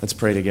Let's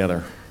pray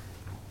together.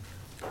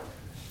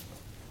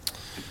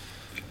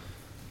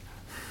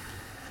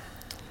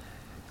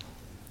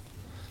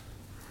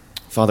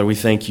 Father, we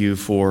thank you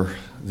for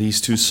these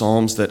two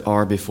psalms that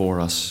are before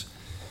us.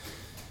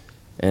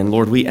 And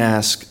Lord, we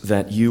ask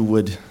that you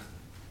would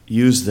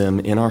use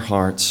them in our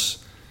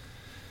hearts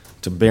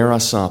to bear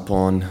us up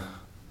on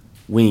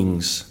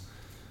wings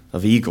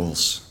of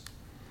eagles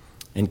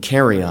and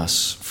carry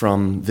us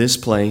from this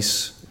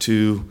place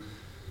to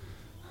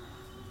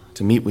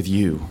meet with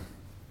you.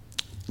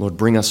 Lord,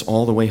 bring us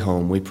all the way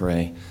home, we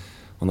pray,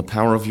 on the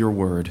power of your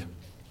word.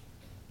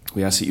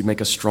 We ask that you'd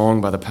make us strong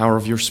by the power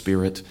of your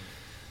Spirit.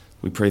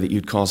 We pray that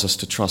you'd cause us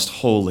to trust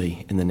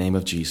wholly in the name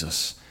of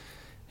Jesus.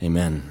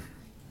 Amen.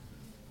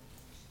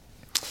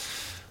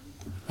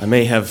 I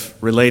may have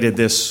related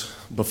this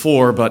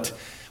before, but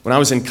when I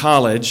was in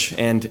college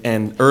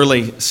and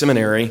early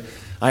seminary,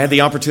 I had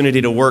the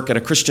opportunity to work at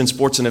a Christian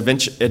sports and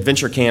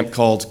adventure camp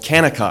called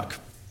Kanakuk.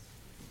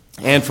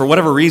 And for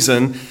whatever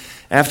reason,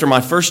 after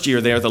my first year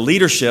there, the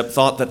leadership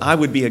thought that I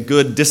would be a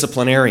good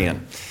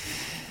disciplinarian.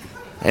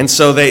 And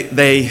so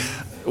they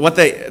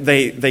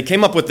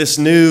came up with this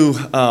new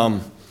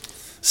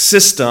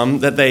system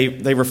that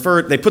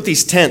they put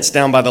these tents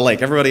down by the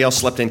lake. Everybody else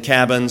slept in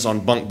cabins, on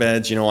bunk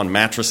beds, on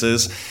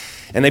mattresses.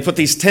 And they put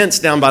these tents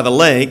down by the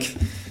lake,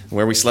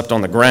 where we slept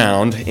on the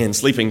ground in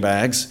sleeping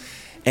bags.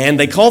 And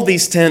they called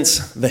these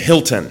tents the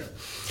Hilton.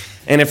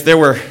 And if there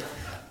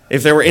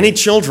were any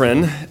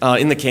children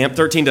in the camp,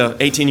 13 to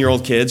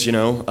 18-year-old kids,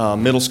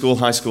 middle school,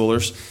 high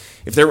schoolers,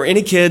 if there were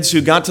any kids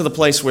who got to the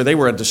place where they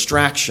were a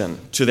distraction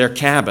to their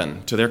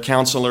cabin, to their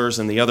counselors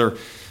and the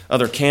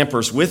other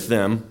campers with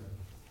them,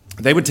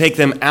 they would take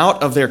them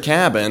out of their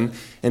cabin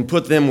and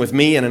put them with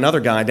me and another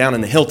guy down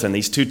in the Hilton,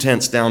 these two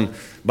tents down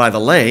by the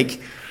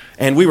lake.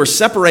 And we were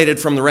separated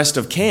from the rest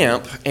of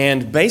camp,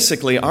 and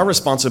basically our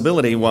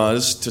responsibility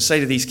was to say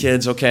to these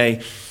kids,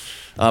 okay,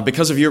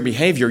 because of your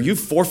behavior, you've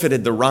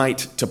forfeited the right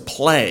to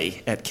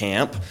play at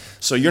camp,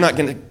 so you're not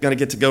going to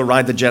get to go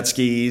ride the jet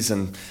skis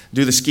and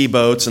do the ski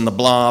boats and the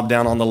blob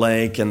down on the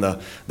lake and the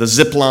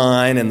zip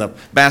line and the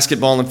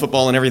basketball and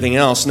football and everything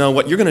else. No,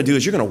 what you're going to do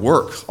is you're going to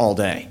work all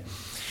day.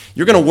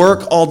 You're going to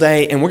work all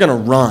day, and we're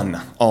going to run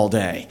all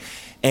day.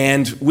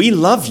 And we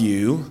love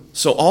you,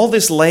 so all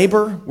this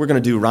labor we're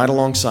going to do right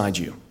alongside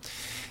you.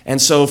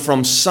 And so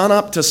from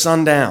sunup to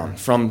sundown,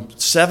 from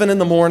 7 in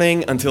the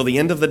morning until the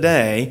end of the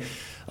day,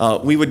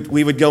 we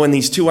would go in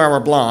these 2-hour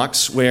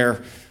blocks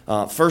where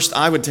first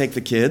I would take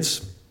the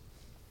kids,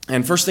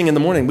 and first thing in the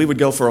morning we would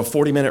go for a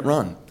 40-minute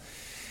run.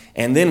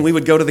 And then we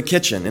would go to the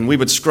kitchen and we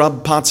would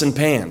scrub pots and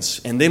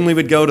pans. And then we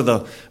would go to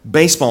the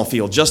baseball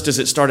field just as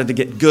it started to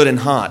get good and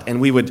hot.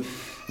 And we would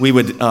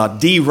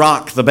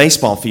de-rock the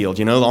baseball field.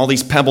 All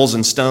these pebbles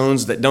and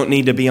stones that don't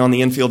need to be on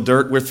the infield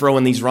dirt, we're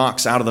throwing these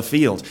rocks out of the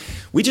field.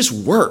 We just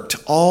worked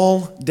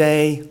all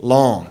day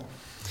long.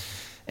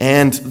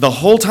 And the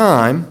whole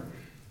time,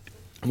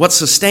 what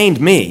sustained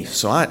me,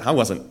 so I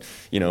wasn't,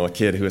 a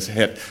kid who was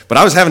hit, but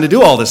I was having to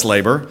do all this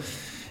labor.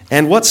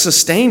 And what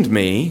sustained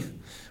me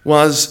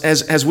was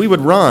as we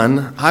would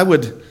run, I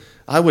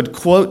would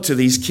quote to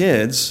these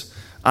kids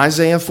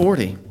Isaiah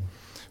 40,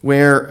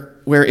 where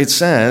it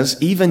says,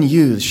 even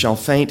youths shall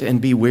faint and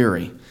be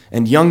weary,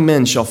 and young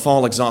men shall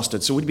fall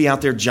exhausted. So we'd be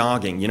out there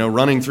jogging,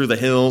 running through the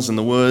hills and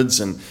the woods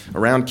and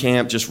around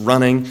camp, just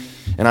running.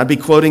 And I'd be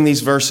quoting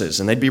these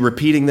verses, and they'd be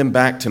repeating them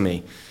back to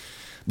me.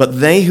 But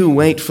they who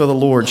wait for the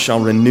Lord shall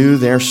renew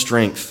their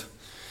strength.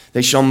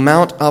 They shall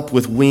mount up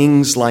with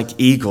wings like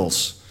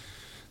eagles.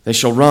 They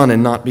shall run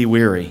and not be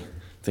weary.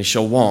 They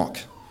shall walk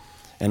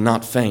and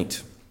not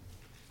faint.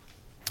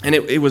 And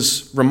it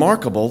was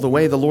remarkable the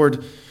way the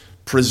Lord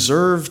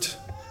preserved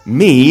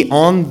me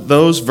on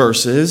those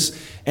verses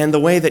and the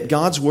way that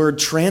God's word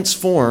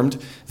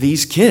transformed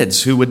these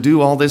kids who would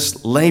do all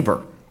this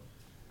labor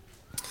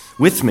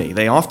with me.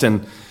 They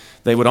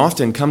would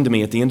often come to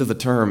me at the end of the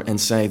term and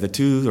say the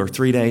 2 or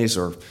 3 days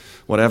or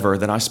whatever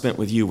that I spent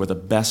with you were the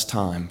best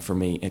time for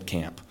me at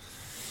camp.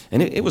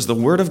 And it was the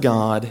word of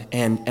God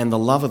and the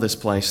love of this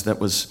place that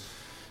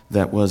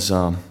was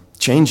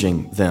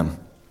changing them.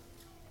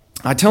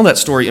 I tell that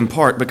story in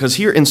part because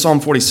here in Psalm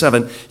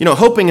 47,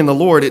 hoping in the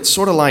Lord, it's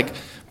sort of like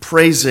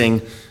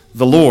praising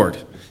the Lord.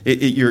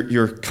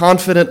 You're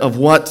confident of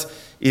what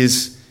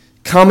is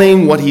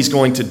coming, what he's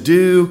going to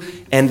do,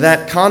 and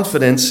that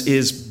confidence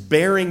is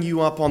bearing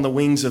you up on the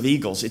wings of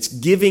eagles. It's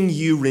giving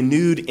you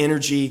renewed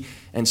energy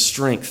and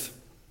strength.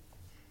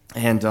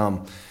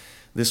 And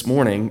this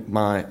morning,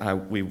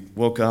 we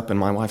woke up and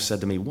my wife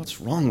said to me, "What's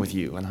wrong with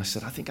you?" And I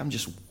said, "I think I'm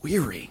just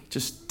weary,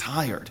 just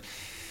tired."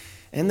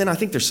 And then I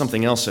think there's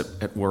something else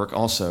at work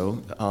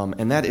also,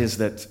 and that is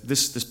that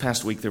this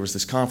past week there was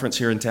this conference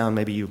here in town.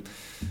 Maybe you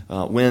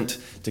went,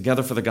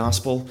 Together for the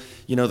Gospel.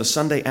 The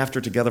Sunday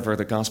after Together for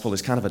the Gospel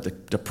is kind of a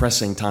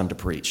depressing time to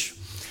preach.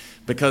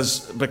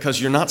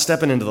 Because you're not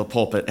stepping into the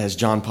pulpit as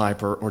John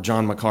Piper or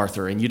John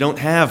MacArthur, and you don't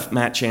have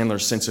Matt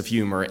Chandler's sense of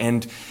humor,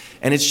 and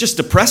it's just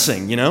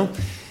depressing,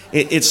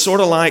 It's sort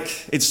of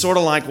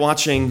like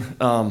watching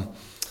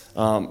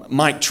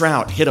Mike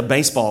Trout hit a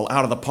baseball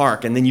out of the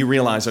park, and then you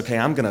realize, okay,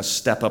 I'm going to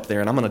step up there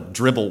and I'm going to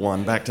dribble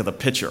one back to the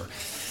pitcher.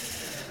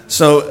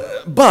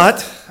 So,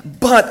 but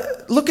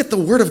look at the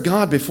Word of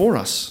God before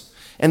us.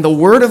 And the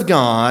Word of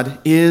God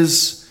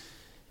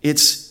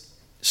it's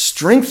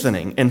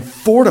strengthening and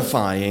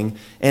fortifying,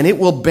 and it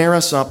will bear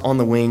us up on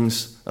the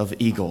wings of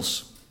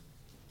eagles.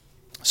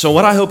 So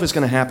what I hope is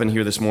going to happen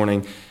here this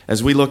morning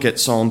as we look at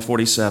Psalm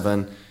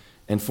 47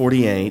 and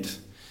 48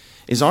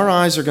 is our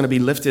eyes are going to be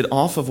lifted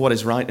off of what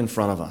is right in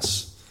front of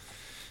us.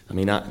 I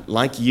mean,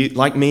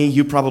 like me,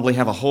 you probably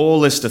have a whole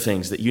list of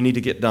things that you need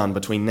to get done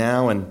between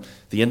now and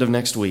the end of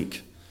next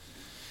week.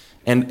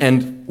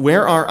 And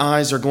where our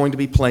eyes are going to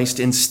be placed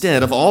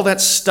instead of all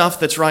that stuff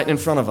that's right in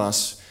front of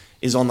us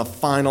is on the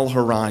final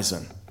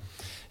horizon.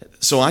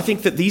 So I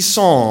think that these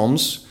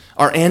Psalms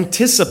are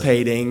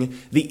anticipating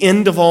the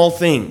end of all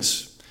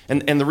things.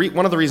 And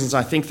one of the reasons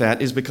I think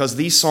that is because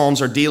these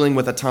Psalms are dealing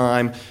with a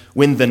time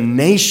when the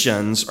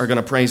nations are going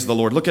to praise the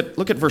Lord. Look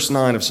at verse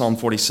 9 of Psalm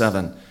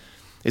 47.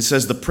 It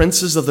says, "The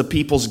princes of the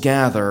peoples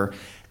gather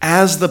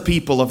as the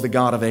people of the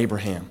God of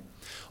Abraham."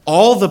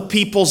 All the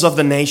peoples of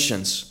the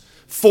nations,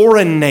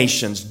 foreign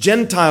nations,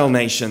 Gentile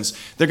nations,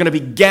 they're going to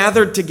be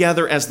gathered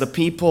together as the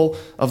people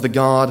of the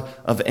God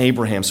of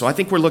Abraham. So I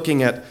think we're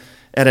looking at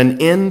an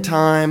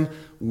end-time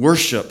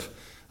worship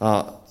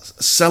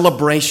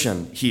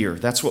celebration here.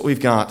 That's what we've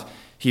got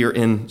here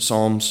in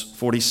Psalms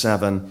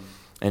 47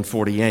 and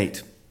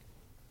 48.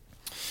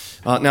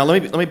 Now,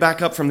 let me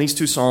back up from these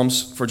two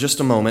Psalms for just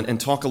a moment and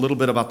talk a little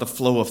bit about the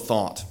flow of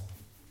thought.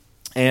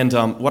 And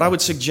what I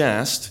would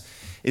suggest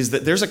is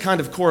that there's a kind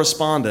of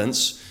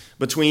correspondence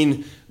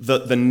between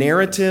the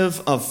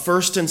narrative of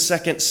 1st and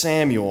 2nd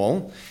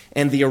Samuel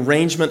and the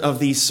arrangement of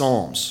these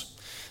Psalms.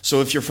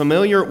 So if you're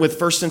familiar with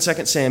 1st and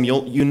 2nd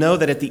Samuel, you know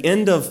that at the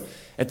end of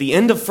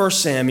 1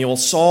 Samuel,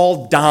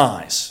 Saul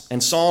dies,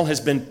 and Saul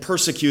has been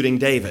persecuting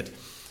David.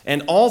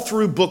 And all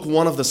through book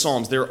 1 of the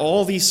Psalms, there are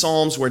all these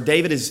Psalms where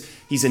David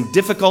he's in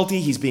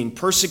difficulty, he's being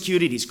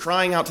persecuted, he's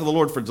crying out to the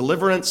Lord for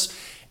deliverance.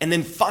 And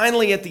then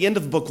finally at the end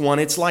of book 1,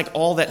 it's like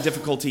all that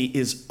difficulty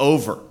is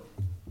over.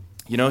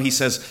 You know, he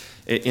says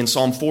in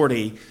Psalm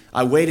 40,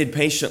 "I waited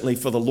patiently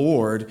for the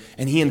Lord,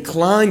 and he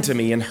inclined to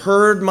me and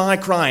heard my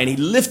cry, and he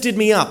lifted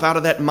me up out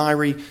of that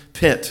miry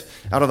pit,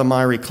 out of the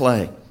miry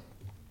clay."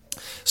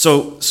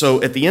 So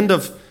at the end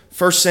of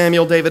 1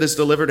 Samuel, David is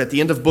delivered. At the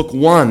end of book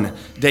 1,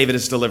 David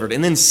is delivered.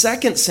 And then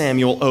 2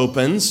 Samuel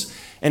opens,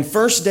 and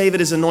first David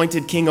is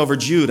anointed king over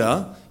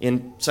Judah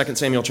in 2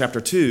 Samuel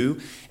chapter 2,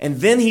 and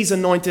then he's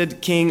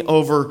anointed king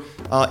over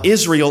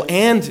Israel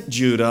and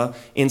Judah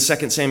in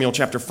 2 Samuel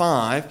chapter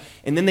 5,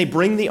 and then they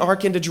bring the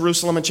ark into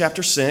Jerusalem in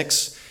chapter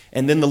 6,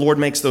 and then the Lord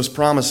makes those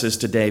promises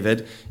to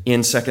David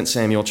in 2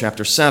 Samuel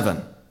chapter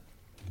 7.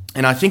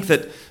 And I think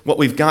that what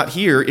we've got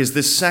here is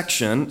this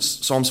section,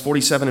 Psalms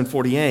 47 and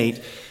 48,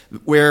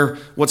 where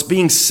what's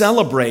being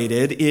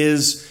celebrated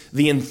is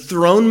the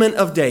enthronement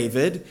of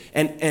David,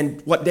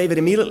 and what David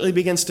immediately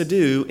begins to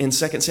do in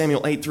 2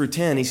 Samuel 8 through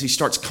 10 is he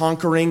starts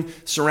conquering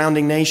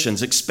surrounding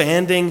nations,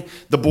 expanding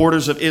the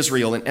borders of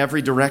Israel in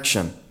every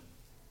direction.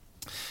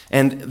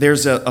 And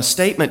there's a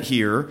statement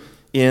here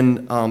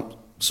in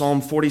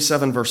Psalm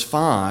 47 verse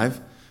 5,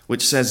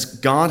 which says,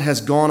 "God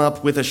has gone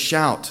up with a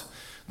shout,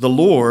 the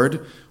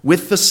Lord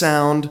with the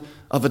sound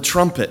of a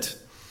trumpet."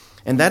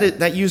 And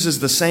that uses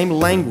the same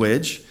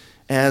language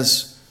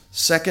as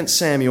 2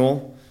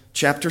 Samuel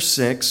chapter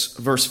 6,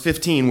 verse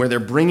 15, where they're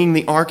bringing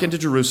the ark into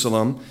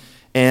Jerusalem.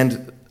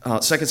 And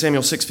 2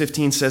 Samuel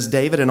 6:15 says,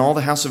 "David and all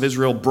the house of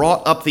Israel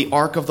brought up the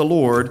ark of the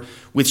Lord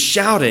with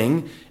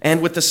shouting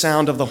and with the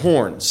sound of the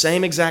horn."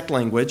 Same exact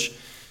language.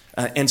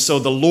 And so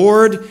the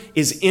Lord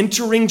is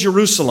entering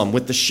Jerusalem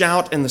with the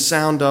shout and the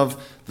sound of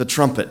the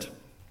trumpet.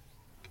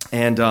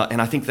 And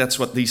I think that's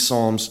what these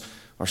Psalms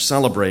are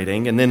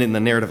celebrating. And then in the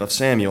narrative of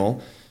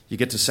Samuel, you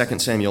get to 2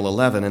 Samuel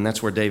 11, and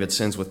that's where David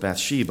sins with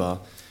Bathsheba.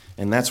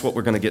 And that's what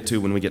we're going to get to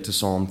when we get to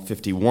Psalm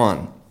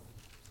 51.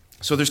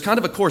 So there's kind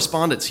of a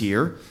correspondence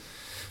here.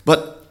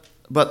 But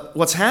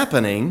what's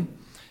happening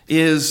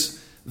is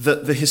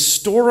the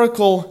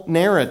historical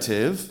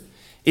narrative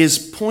is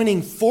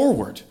pointing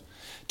forward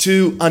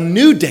to a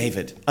new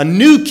David, a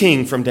new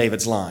king from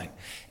David's line,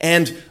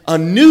 and a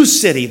new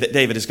city that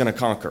David is going to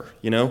conquer.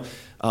 You know,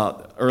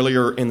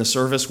 earlier in the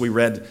service we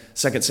read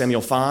 2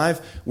 Samuel 5,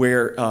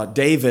 where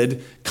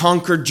David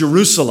conquered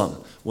Jerusalem.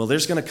 Well,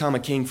 there's going to come a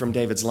king from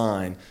David's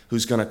line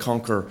who's going to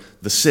conquer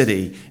the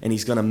city, and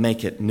he's going to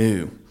make it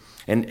new.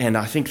 And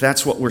I think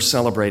that's what we're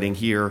celebrating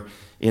here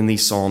in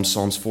these Psalms,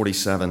 Psalms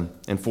 47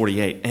 and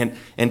 48, and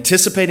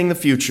anticipating the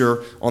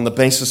future on the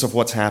basis of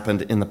what's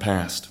happened in the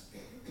past.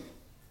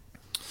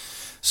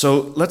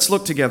 So let's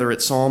look together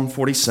at Psalm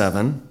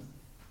 47.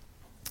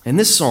 And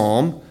this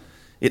psalm,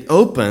 it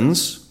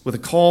opens with a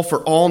call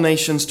for all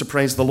nations to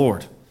praise the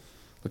Lord.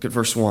 Look at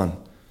verse 1.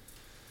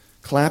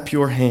 "Clap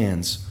your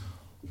hands,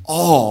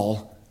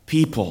 all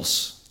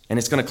peoples, And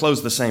it's going to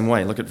close the same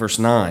way. Look at verse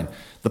 9.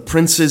 The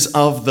princes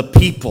of the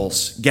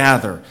peoples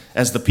gather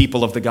as the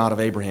people of the God of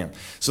Abraham.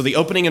 So the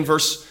opening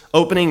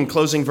and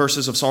closing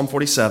verses of Psalm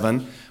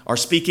 47 are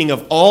speaking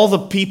of all the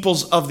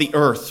peoples of the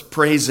earth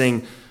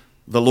praising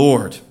the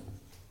Lord.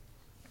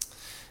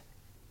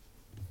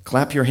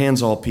 Clap your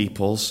hands, all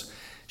peoples.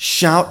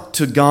 Shout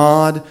to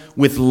God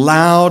with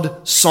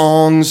loud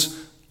songs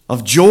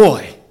of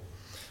joy.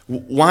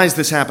 Why is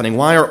this happening?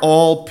 Why are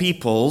all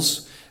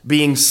peoples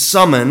being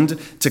summoned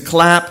to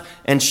clap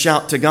and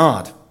shout to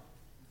God?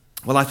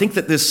 Well, I think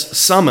that this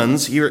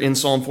summons here in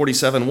Psalm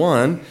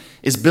 47:1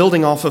 is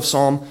building off of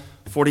Psalm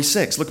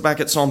 46. Look back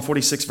at Psalm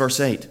 46, verse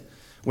 8,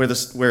 where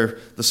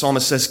the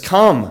psalmist says,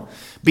 "Come,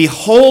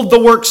 behold the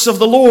works of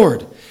the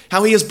Lord,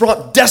 how he has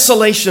brought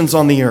desolations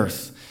on the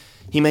earth.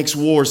 He makes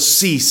wars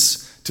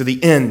cease to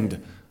the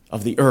end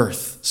of the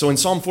earth." So in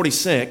Psalm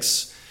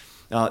 46,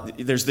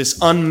 there's this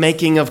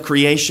unmaking of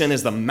creation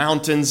as the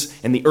mountains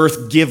and the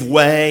earth give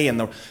way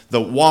and the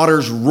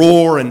waters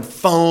roar and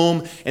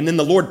foam, and then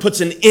the Lord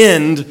puts an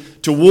end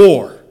to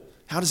war.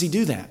 How does he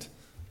do that?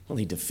 Well,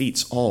 he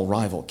defeats all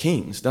rival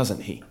kings,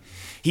 doesn't he?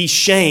 He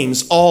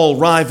shames all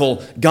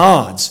rival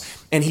gods,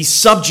 and he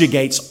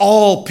subjugates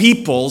all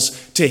peoples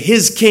to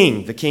his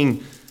king, the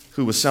king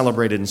who was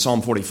celebrated in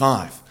Psalm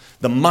 45,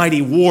 the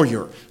mighty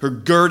warrior who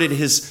girded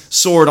his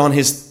sword on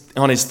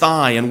his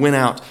thigh and went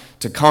out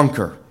to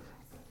conquer.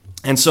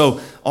 And so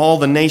all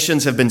the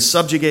nations have been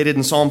subjugated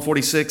in Psalm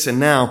 46, and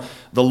now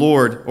the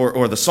Lord,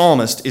 or the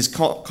psalmist, is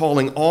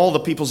calling all the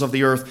peoples of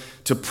the earth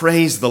to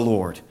praise the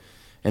Lord.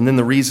 And then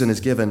the reason is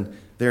given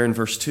there in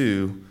verse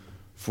 2,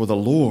 "For the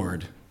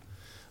Lord,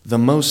 the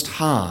Most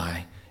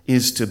High,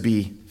 is to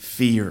be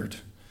feared,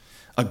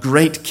 a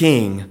great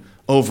king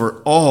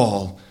over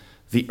all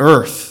the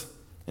earth."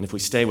 And if we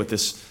stay with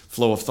this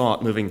flow of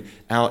thought, moving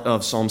out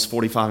of Psalms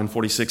 45 and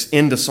 46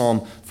 into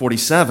Psalm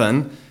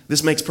 47,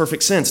 this makes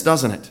perfect sense,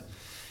 doesn't it?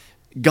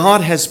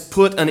 God has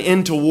put an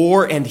end to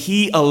war, and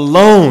he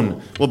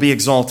alone will be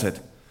exalted.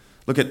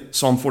 Look at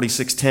Psalm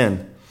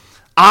 46:10.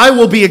 "I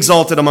will be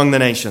exalted among the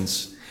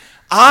nations.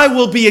 I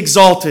will be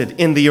exalted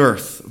in the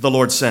earth," the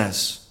Lord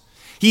says.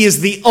 He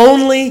is the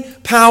only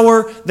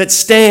power that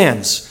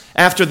stands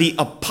after the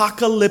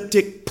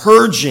apocalyptic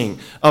purging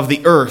of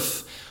the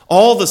earth.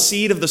 All the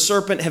seed of the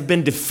serpent have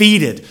been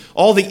defeated.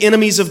 All the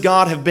enemies of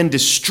God have been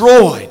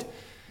destroyed.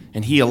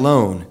 And he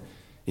alone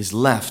is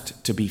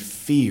left to be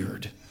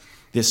feared.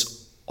 This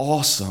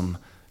awesome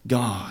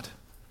God.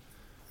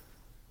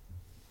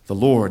 The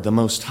Lord, the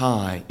Most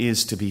High,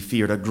 is to be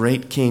feared, a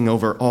great king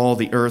over all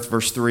the earth.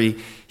 Verse 3,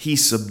 "He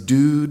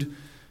subdued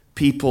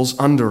peoples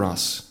under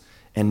us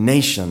and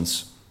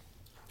nations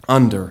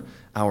under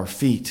our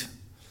feet."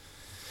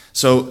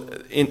 So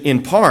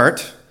in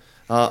part,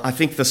 I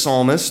think the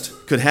psalmist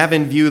could have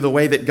in view the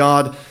way that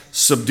God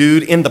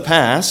subdued in the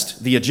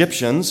past the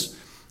Egyptians,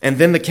 and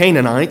then the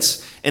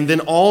Canaanites, and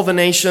then all the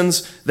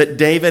nations that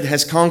David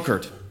has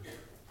conquered.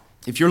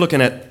 If you're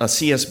looking at a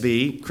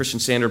CSB, Christian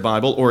Standard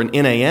Bible, or an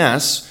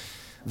NAS,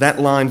 that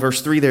line, verse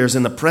 3 there, is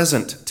in the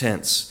present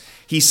tense.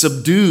 He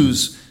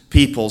subdues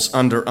peoples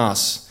under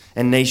us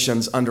and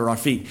nations under our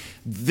feet.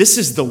 This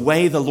is the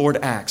way the Lord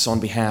acts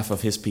on behalf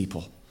of his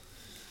people.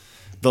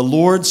 The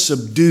Lord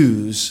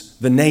subdues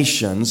the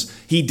nations.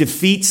 He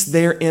defeats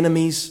their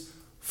enemies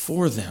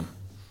for them.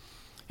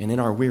 And in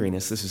our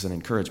weariness, this is an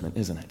encouragement,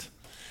 isn't it?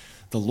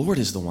 The Lord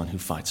is the one who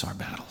fights our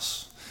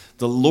battles.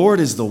 The Lord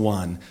is the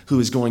one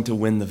who is going to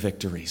win the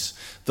victories.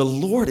 The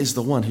Lord is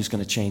the one who's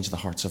going to change the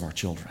hearts of our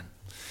children.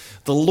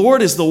 The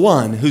Lord is the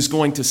one who's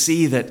going to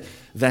see that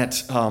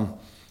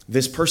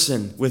this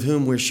person with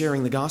whom we're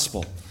sharing the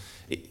gospel,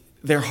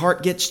 their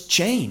heart gets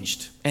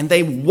changed and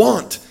they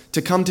want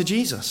to come to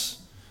Jesus.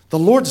 The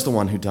Lord's the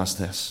one who does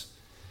this.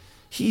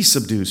 He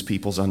subdues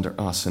peoples under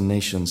us and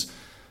nations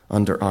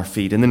under our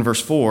feet. And then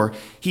verse 4,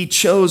 he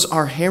chose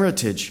our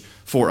heritage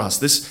for us.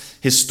 This,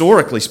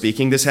 historically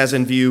speaking, this has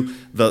in view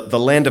the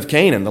land of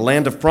Canaan, the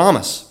land of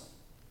promise.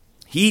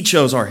 He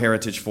chose our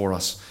heritage for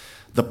us,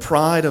 the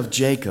pride of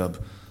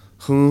Jacob,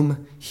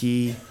 whom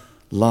he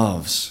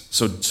loves.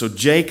 So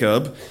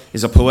Jacob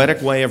is a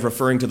poetic way of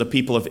referring to the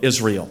people of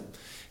Israel.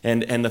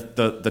 And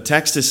the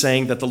text is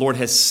saying that the Lord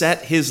has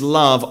set his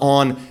love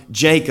on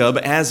Jacob,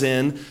 as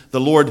in the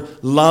Lord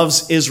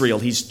loves Israel.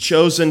 He's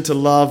chosen to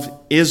love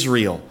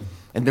Israel.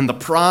 And then the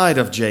pride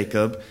of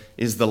Jacob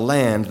is the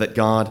land that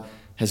God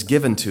has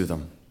given to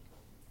them.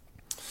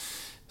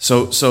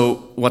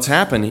 So what's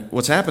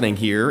happening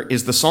here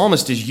is the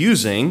psalmist is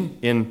using,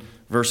 in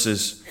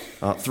verses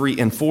 3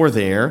 and 4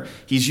 there,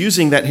 he's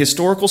using that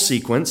historical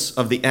sequence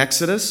of the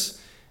Exodus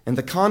and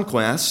the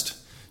conquest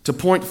to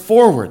point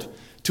forward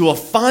to a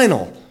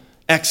final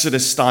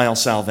Exodus-style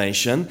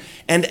salvation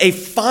and a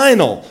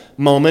final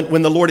moment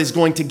when the Lord is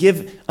going to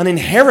give an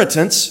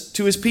inheritance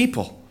to his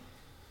people,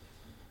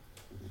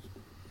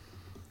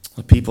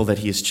 a people that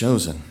he has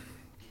chosen.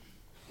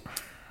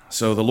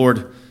 So the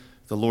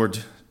Lord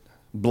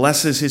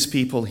blesses his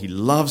people, he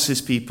loves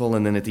his people,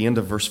 and then at the end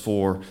of verse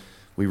 4,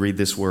 we read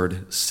this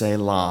word,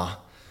 Selah.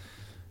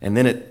 And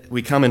then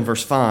we come in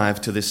verse 5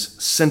 to this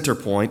center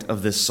point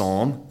of this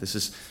psalm. This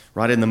is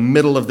right in the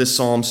middle of this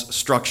psalm's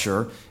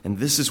structure, and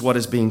this is what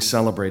is being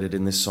celebrated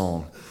in this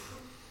song.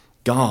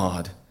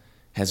 God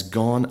has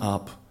gone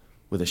up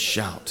with a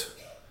shout,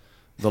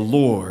 the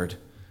Lord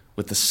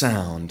with the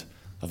sound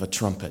of a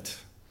trumpet.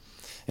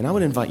 And I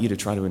would invite you to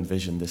try to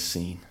envision this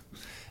scene.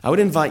 I would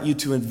invite you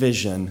to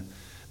envision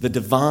the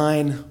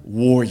divine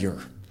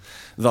warrior,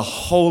 the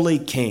holy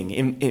king.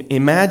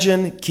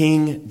 Imagine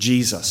King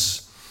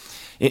Jesus.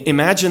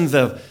 Imagine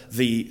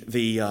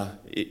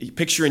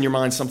picture in your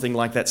mind something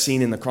like that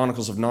scene in the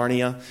Chronicles of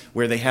Narnia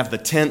where they have the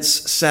tents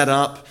set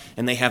up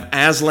and they have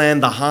Aslan,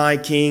 the high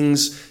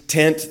king's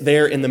tent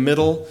there in the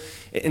middle.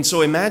 And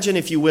so imagine,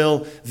 if you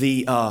will,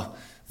 the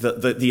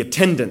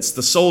attendants,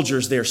 the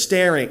soldiers there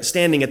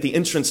standing at the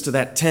entrance to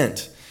that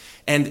tent.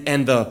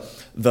 And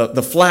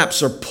the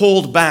flaps are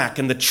pulled back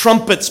and the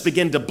trumpets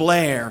begin to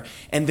blare.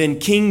 And then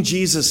King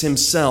Jesus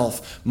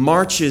himself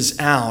marches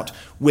out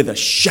with a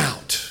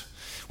shout,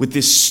 with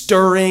this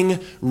stirring,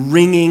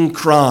 ringing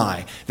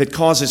cry that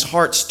causes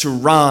hearts to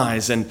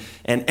rise and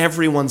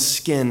everyone's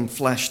skin,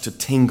 flesh to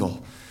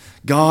tingle.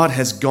 God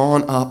has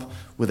gone up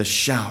with a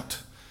shout,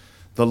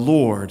 the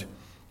Lord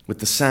with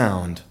the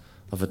sound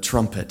of a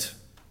trumpet.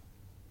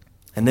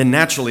 And then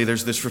naturally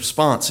there's this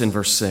response in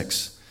verse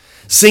 6.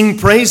 Sing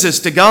praises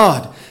to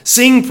God.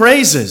 Sing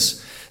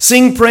praises.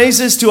 Sing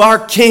praises to our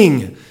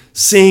King.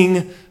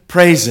 Sing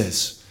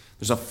praises.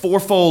 There's a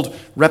fourfold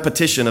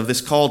repetition of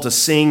this call to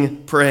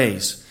sing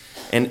praise.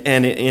 And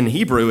in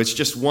Hebrew, it's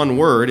just one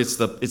word. It's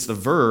the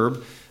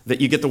verb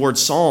that you get the word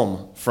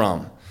psalm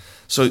from.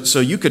 So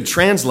you could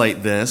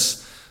translate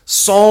this,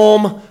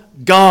 psalm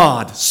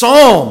God.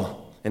 Psalm.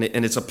 And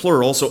it's a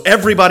plural, so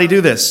everybody do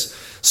this.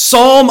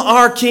 Psalm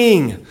our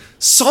King.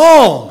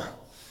 Psalm.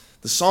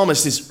 The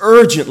psalmist is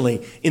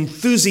urgently,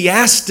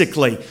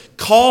 enthusiastically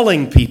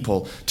calling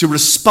people to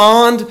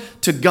respond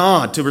to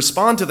God, to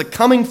respond to the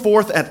coming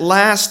forth at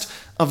last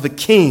of the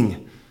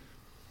King.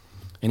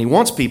 And he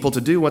wants people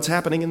to do what's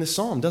happening in this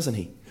psalm, doesn't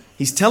he?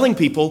 He's telling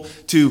people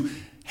to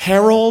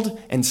herald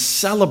and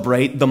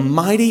celebrate the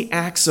mighty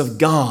acts of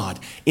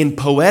God in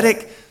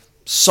poetic,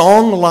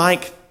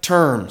 song-like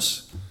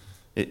terms.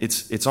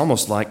 It's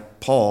almost like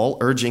Paul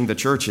urging the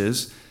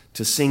churches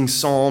to sing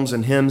psalms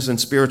and hymns and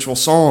spiritual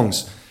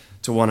songs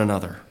to one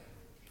another.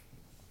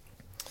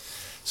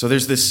 So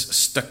there's this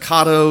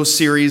staccato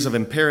series of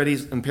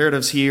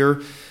imperatives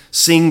here.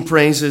 Sing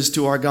praises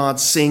to our God,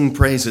 sing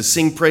praises.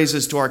 Sing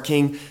praises to our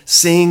King,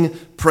 sing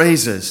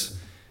praises.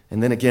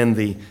 And then again,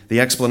 the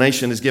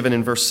explanation is given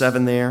in verse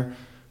 7 there.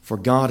 For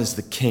God is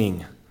the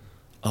King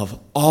of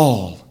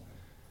all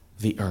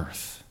the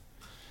earth.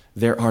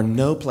 There are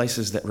no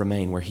places that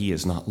remain where he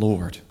is not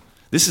Lord.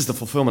 This is the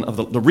fulfillment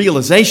of the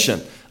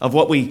realization of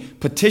what we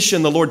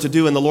petition the Lord to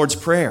do in the Lord's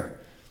Prayer.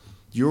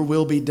 Your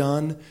will be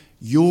done,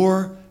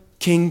 your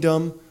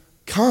kingdom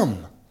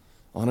come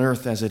on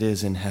earth as it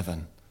is in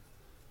heaven.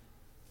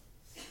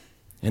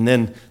 And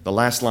then the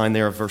last line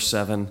there of verse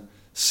 7,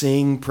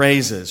 sing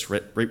praises,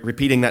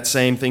 repeating that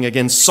same thing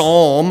again,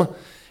 psalm.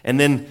 And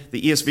then the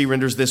ESV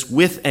renders this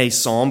with a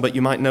psalm, but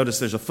you might notice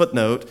there's a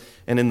footnote,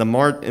 and in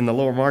the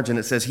lower margin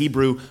it says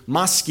Hebrew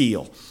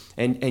maskil.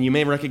 And you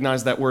may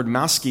recognize that word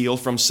maskil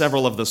from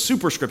several of the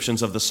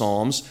superscriptions of the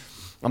Psalms.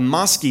 A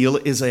maskil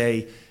is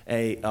a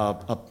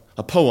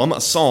poem,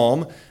 a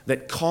psalm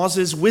that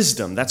causes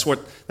wisdom. That's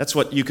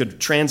what you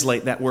could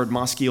translate that word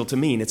maskil to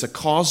mean. It's a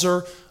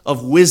causer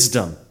of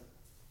wisdom.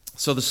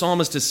 So the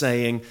psalmist is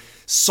saying,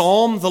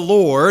 psalm the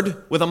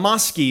Lord with a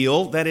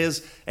maskil, that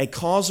is a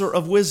causer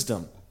of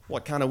wisdom.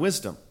 What kind of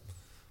wisdom?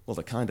 Well,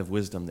 the kind of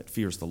wisdom that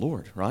fears the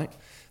Lord, right?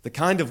 The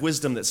kind of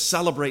wisdom that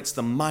celebrates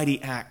the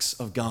mighty acts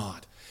of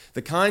God.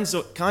 The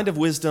kind of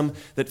wisdom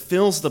that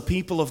fills the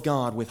people of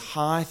God with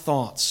high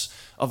thoughts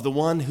of the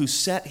one who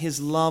set his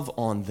love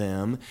on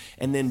them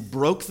and then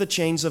broke the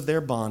chains of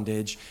their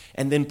bondage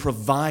and then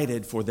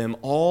provided for them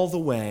all the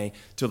way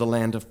to the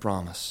land of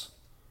promise.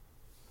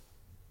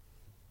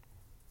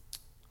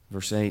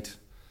 Verse 8,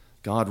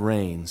 God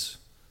reigns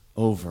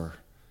over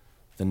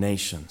the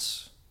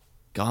nations.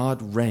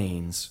 God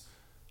reigns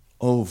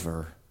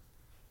over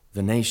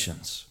the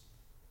nations.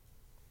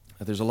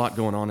 There's a lot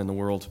going on in the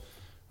world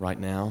right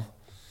now.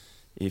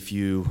 If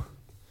you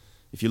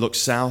look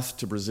south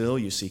to Brazil,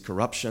 you see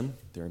corruption.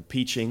 They're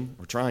impeaching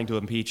or trying to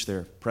impeach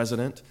their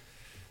president.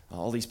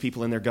 All these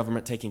people in their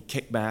government taking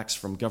kickbacks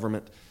from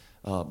government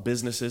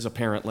businesses,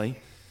 apparently.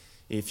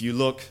 If you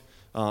look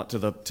to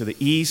the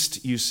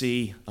east, you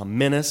see a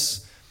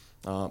menace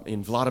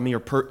in Vladimir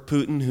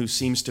Putin, who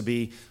seems to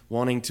be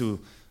wanting to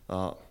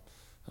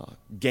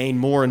gain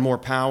more and more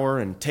power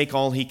and take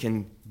all he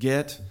can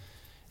get.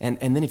 And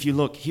then if you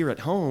look here at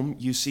home,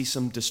 you see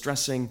some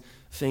distressing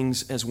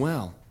things as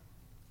well.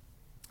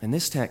 And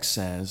this text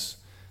says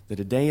that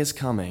a day is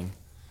coming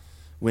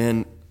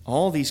when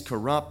all these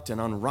corrupt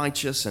and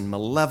unrighteous and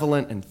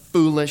malevolent and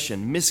foolish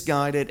and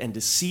misguided and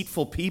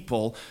deceitful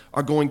people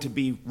are going to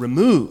be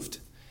removed.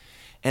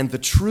 And the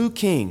true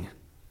king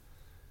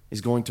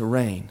is going to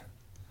reign.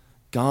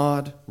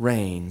 God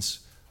reigns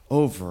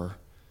over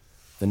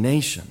the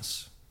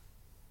nations.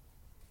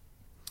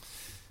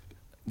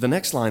 The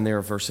next line there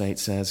of verse 8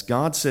 says,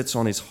 God sits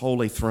on his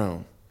holy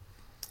throne.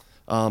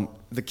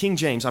 The King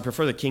James, I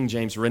prefer the King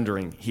James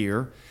rendering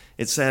here.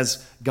 It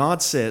says,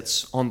 God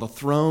sits on the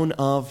throne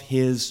of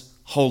his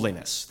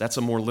holiness. That's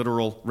a more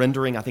literal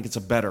rendering. I think it's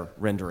a better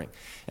rendering.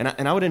 And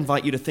I would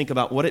invite you to think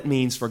about what it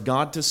means for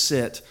God to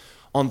sit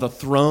on the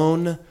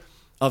throne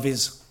of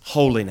his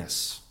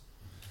holiness.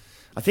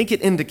 I think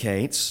it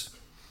indicates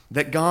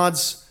that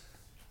God's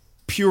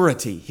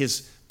purity,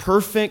 his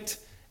perfect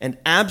and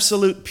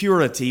absolute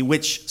purity,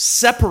 which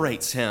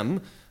separates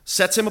him,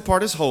 sets him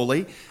apart as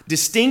holy,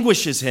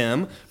 distinguishes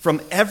him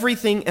from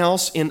everything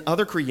else in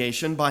other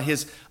creation by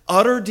his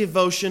utter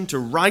devotion to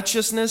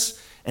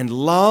righteousness and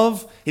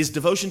love, his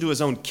devotion to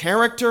his own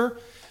character.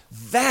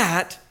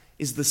 That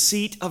is the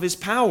seat of his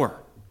power.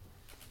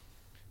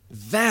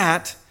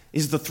 That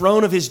is the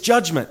throne of his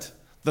judgment.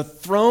 The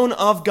throne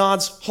of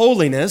God's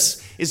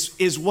holiness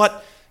is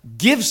what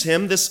gives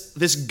him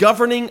this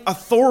governing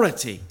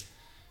authority.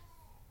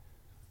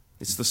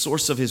 It's the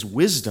source of his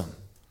wisdom.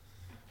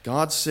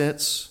 God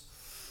sits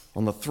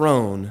on the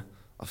throne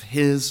of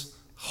his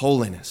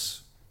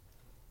holiness.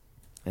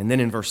 And then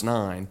in verse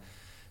 9,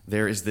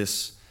 there is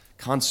this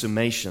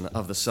consummation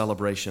of the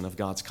celebration of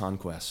God's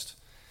conquest.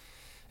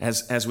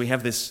 As we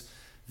have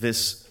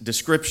this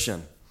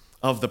description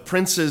of the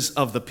princes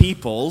of the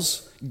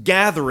peoples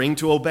gathering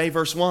to obey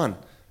verse 1.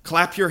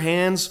 Clap your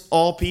hands,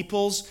 all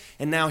peoples.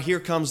 And now here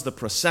comes the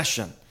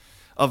procession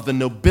of the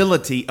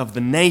nobility of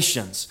the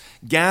nations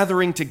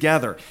gathering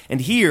together. And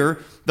here,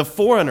 the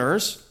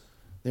foreigners,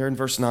 there in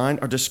verse 9,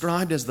 are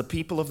described as the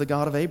people of the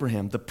God of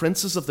Abraham. The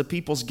princes of the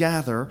peoples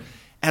gather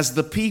as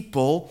the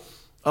people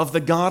of the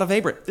God of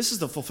Abraham. This is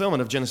the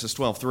fulfillment of Genesis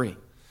 12:3.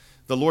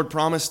 The Lord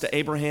promised to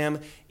Abraham,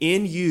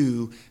 in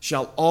you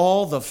shall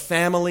all the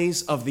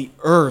families of the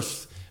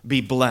earth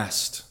be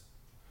blessed.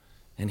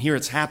 And here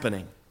it's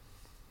happening.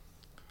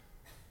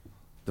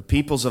 The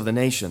peoples of the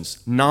nations,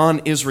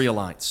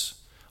 non-Israelites,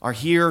 are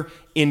here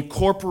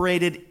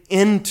incorporated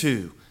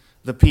into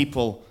the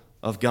people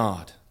of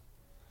God.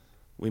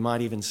 We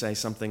might even say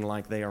something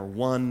like they are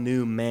one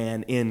new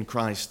man in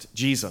Christ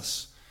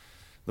Jesus,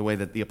 the way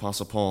that the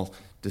Apostle Paul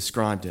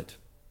described it.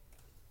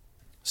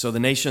 So the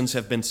nations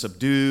have been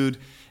subdued,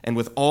 and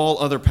with all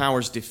other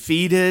powers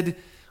defeated,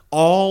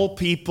 all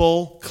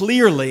people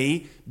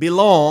clearly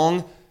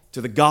belong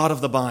to the God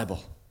of the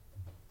Bible.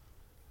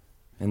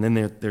 And then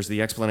there's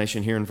the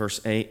explanation here in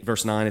verse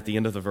 9 at the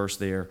end of the verse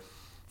there.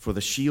 For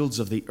the shields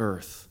of the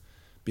earth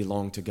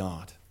belong to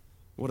God.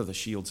 What are the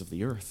shields of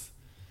the earth?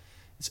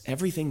 It's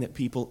everything that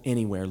people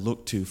anywhere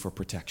look to for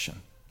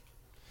protection.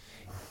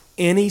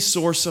 Any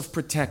source of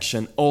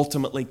protection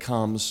ultimately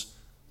comes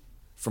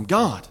from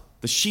God.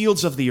 The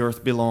shields of the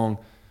earth belong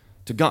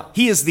to God.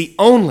 He is the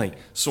only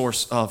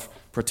source of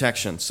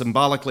protection,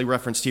 symbolically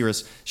referenced here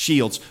as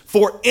shields,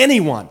 for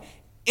anyone,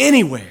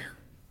 anywhere.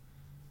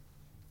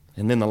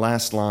 And then the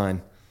last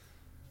line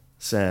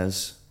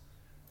says,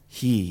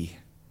 He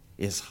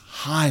is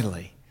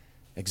highly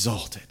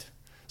exalted.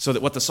 So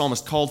that what the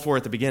psalmist called for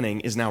at the beginning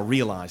is now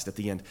realized at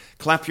the end.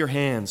 Clap your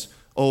hands,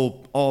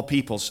 O all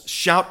peoples.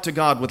 Shout to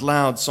God with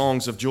loud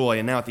songs of joy.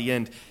 And now at the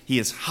end, He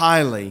is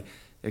highly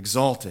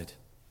exalted.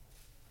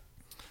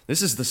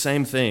 This is the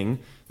same thing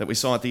that we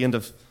saw at the end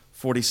of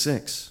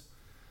 46,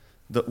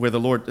 where the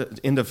Lord,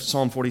 end of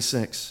Psalm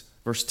 46,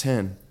 verse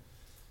 10.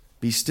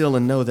 Be still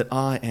and know that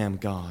I am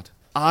God.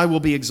 I will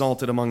be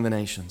exalted among the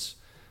nations.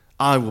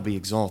 I will be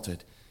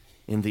exalted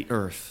in the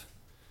earth.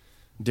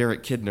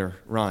 Derek Kidner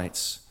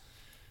writes,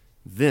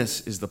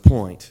 this is the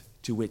point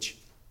to which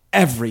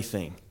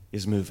everything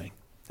is moving.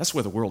 That's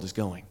where the world is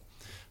going.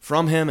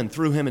 From Him and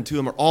through Him and to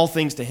Him are all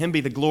things. To Him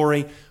be the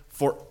glory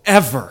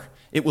forever.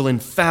 It will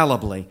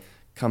infallibly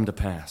come to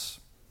pass.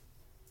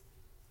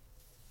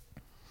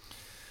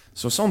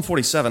 So Psalm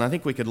 47, I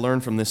think we could learn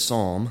from this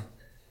psalm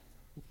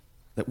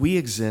that we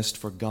exist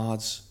for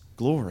God's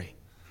glory.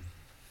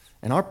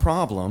 And our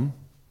problem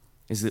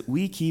is that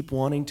we keep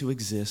wanting to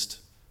exist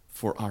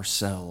for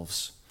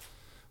ourselves,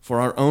 for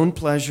our own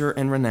pleasure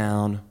and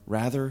renown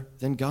rather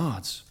than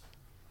God's.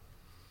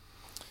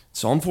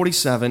 Psalm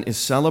 47 is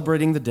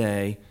celebrating the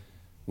day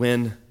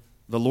when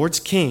the Lord's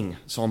King,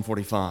 Psalm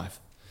 45,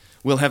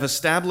 will have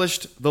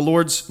established the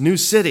Lord's new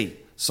city,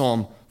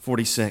 Psalm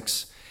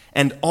 46,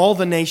 and all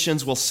the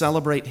nations will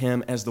celebrate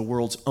Him as the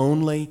world's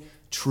only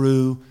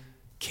true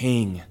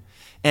King.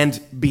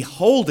 And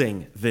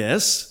beholding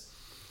this,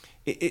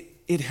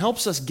 it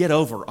helps us get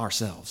over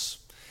ourselves.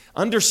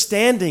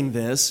 Understanding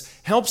this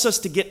helps us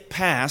to get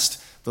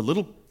past the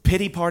little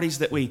pity parties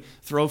that we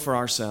throw for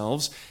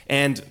ourselves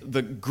and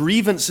the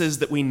grievances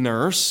that we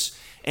nurse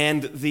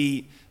and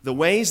the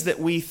ways that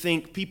we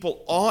think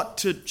people ought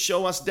to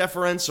show us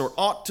deference or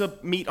ought to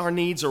meet our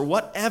needs or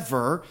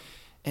whatever,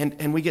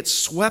 and we get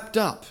swept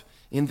up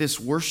in this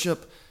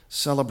worship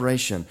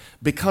celebration.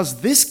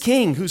 Because this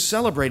King who's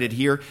celebrated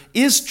here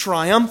is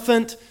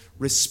triumphant,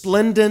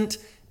 resplendent,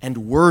 and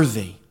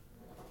worthy.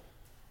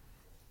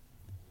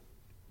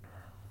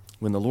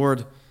 When the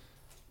Lord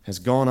has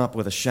gone up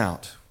with a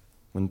shout,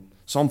 when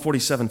Psalm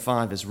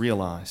 47:5 is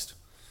realized.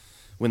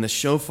 When the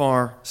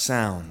shofar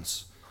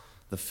sounds,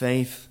 the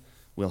faith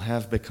will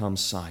have become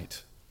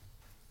sight.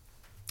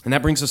 And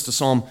that brings us to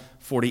Psalm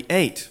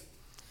 48.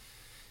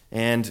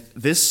 And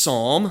this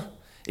psalm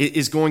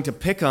is going to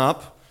pick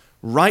up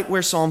right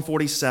where Psalm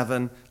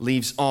 47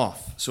 leaves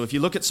off. So if you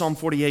look at Psalm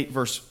 48,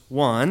 verse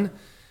 1,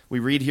 we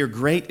read here,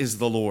 "Great is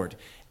the Lord,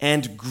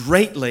 and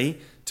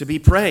greatly to be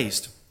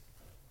praised."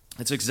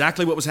 That's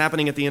exactly what was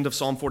happening at the end of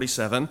Psalm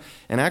 47.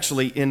 And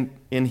actually,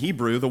 in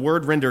Hebrew, the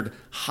word rendered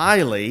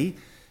highly,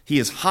 he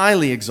is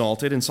highly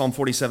exalted in Psalm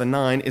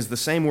 47:9, is the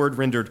same word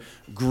rendered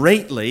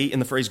greatly in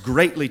the phrase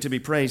greatly to be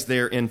praised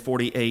there in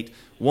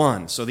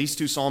 48:1. So these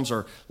two psalms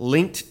are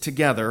linked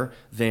together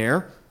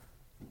there.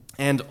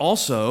 And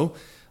also,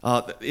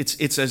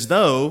 it's as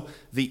though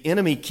the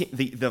enemy,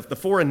 the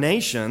foreign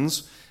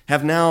nations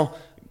have now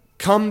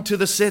come to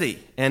the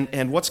city.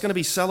 And what's going to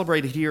be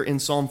celebrated here in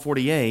Psalm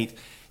 48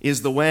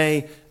 is the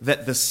way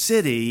that the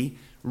city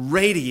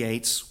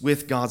radiates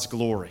with God's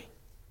glory.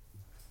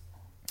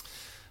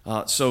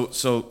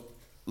 So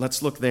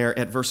let's look there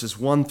at verses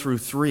 1 through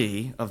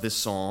 3 of this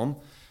psalm,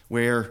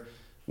 where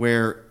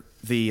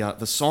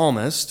the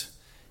psalmist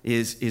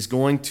is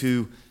going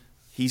to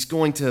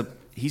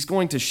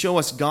show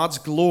us God's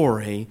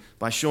glory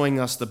by showing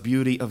us the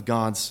beauty of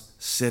God's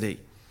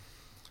city.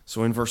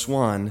 So in verse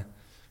 1,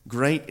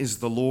 "Great is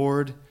the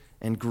Lord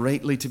and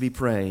greatly to be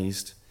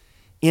praised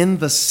in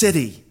the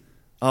city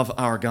of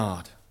our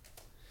God.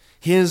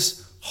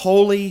 His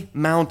holy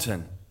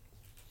mountain,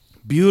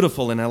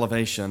 beautiful in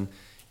elevation,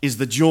 is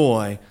the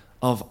joy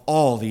of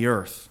all the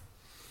earth."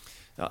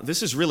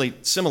 This is really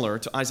similar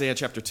to Isaiah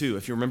chapter 2.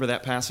 If you remember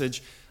that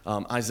passage,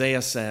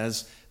 Isaiah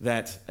says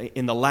that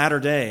in the latter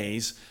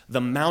days,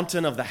 the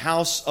mountain of the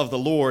house of the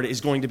Lord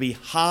is going to be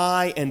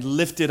high and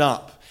lifted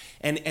up.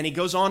 And he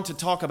goes on to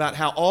talk about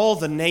how all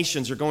the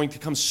nations are going to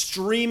come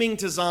streaming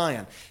to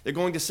Zion. They're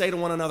going to say to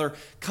one another,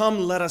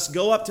 "Come, let us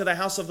go up to the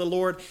house of the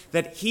Lord,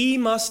 that he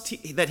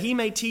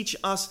may teach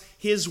us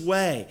his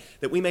way,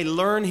 that we may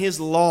learn his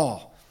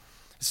law."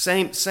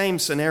 Same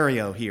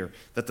scenario here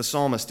that the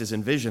psalmist is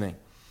envisioning.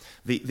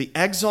 The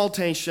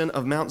exaltation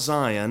of Mount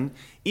Zion,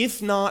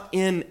 if not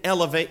in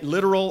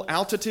literal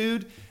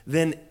altitude,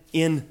 then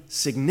in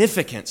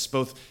significance,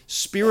 both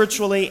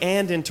spiritually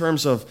and in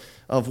terms of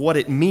what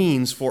it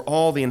means for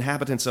all the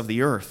inhabitants of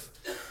the earth.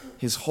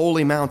 His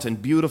holy mountain,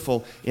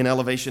 beautiful in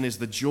elevation, is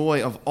the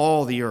joy of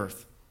all the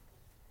earth.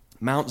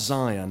 Mount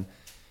Zion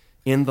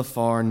in the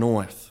far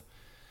north.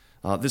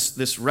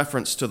 This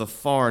reference to the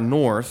far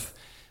north,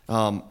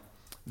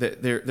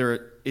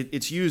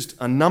 it's used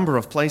a number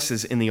of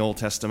places in the Old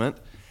Testament.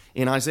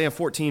 In Isaiah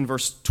 14,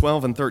 verse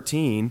 12 and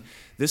 13,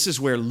 this is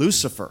where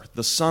Lucifer,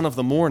 the son of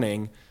the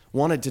morning,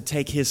 wanted to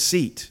take his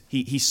seat.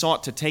 He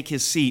sought to take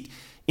his seat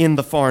in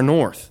the far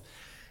north.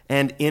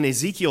 And in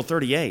Ezekiel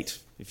 38,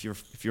 if you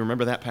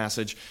remember that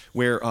passage,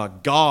 where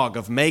Gog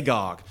of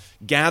Magog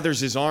gathers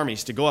his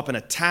armies to go up and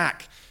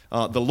attack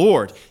the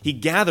Lord, he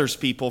gathers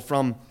people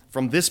from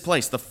this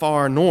place, the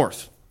far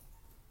north.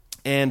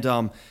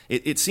 And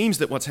it seems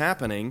that what's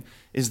happening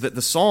is that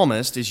the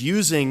psalmist is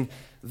using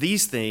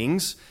these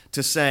things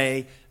to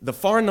say the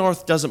far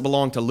north doesn't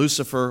belong to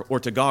Lucifer or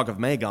to Gog of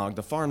Magog.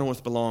 The far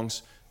north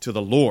belongs to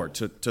the Lord,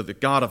 to the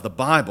God of the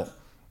Bible.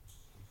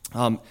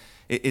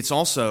 It's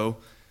also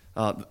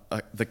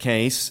the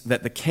case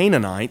that the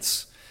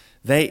Canaanites,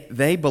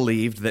 they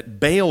believed that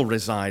Baal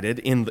resided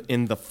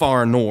in the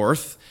far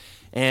north,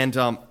 and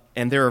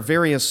there are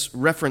various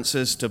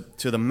references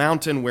to the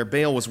mountain where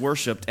Baal was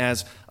worshipped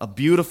as a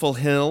beautiful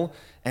hill,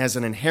 as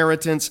an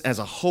inheritance, as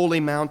a holy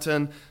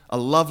mountain, a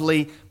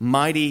lovely,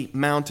 mighty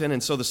mountain.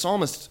 And so the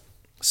psalmist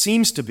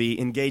seems to be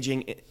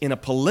engaging in a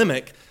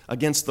polemic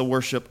against the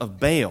worship of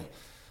Baal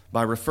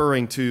by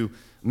referring to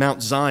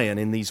Mount Zion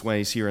in these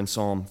ways here in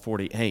Psalm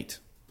 48.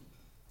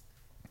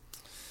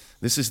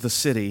 This is the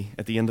city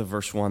at the end of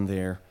verse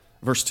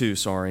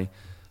 2,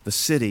 the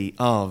city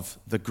of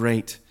the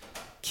great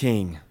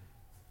King.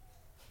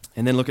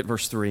 And then look at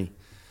verse 3.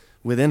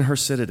 "Within her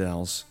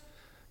citadels,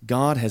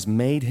 God has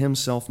made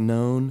himself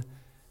known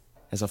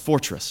as a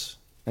fortress."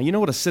 Now, you know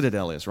what a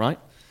citadel is, right?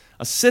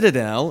 A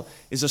citadel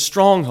is a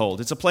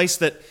stronghold. It's a place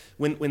that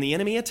when the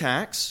enemy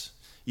attacks,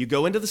 you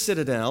go into the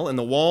citadel, and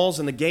the walls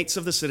and the gates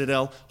of the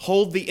citadel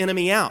hold the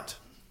enemy out.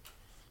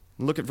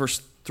 Look at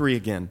verse 3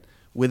 again.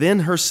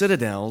 "Within her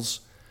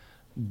citadels,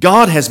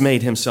 God has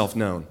made himself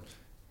known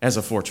as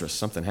a fortress."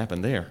 Something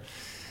happened there.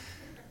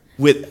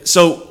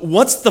 So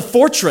what's the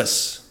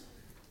fortress?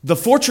 The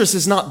fortress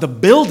is not the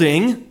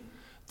building.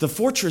 The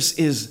fortress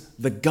is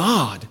the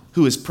God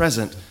who is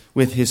present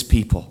with his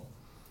people.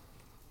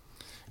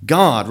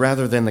 God,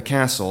 rather than the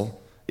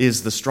castle,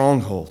 is the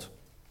stronghold.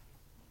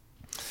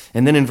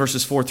 And then in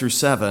verses 4 through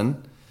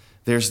 7,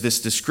 there's this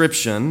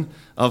description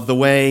of the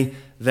way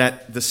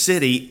that the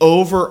city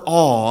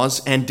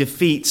overawes and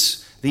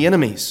defeats the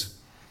enemies.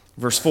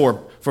 Verse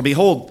 4, "For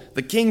behold,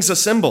 the kings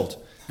assembled.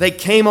 They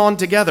came on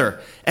together.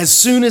 As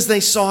soon as they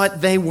saw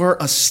it, they were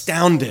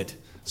astounded."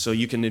 So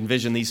you can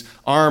envision these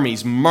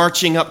armies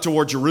marching up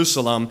toward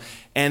Jerusalem,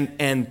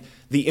 and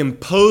the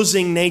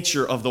imposing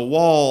nature of the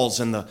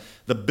walls and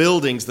the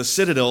buildings, the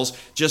citadels,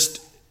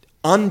 just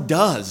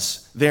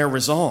undoes their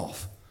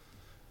resolve.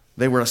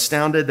 They were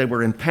astounded. They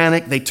were in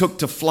panic. They took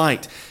to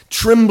flight.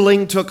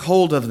 Trembling took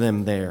hold of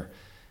them there.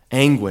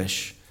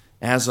 Anguish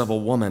as of a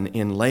woman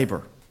in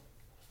labor.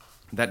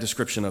 That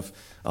description of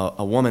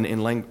a woman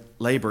in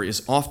labor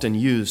is often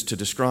used to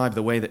describe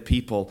the way that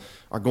people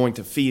are going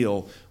to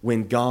feel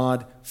when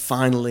God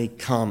finally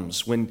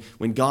comes. When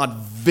God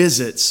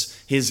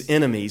visits his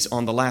enemies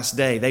on the last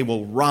day, they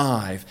will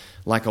writhe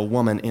like a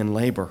woman in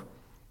labor.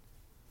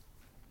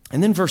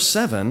 And then verse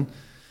 7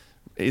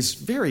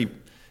 is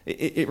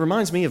it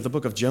reminds me of the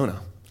book of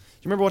Jonah.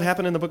 You remember what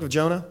happened in the book of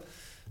Jonah?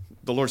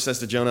 The Lord says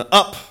to Jonah,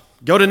 "Up,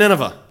 go to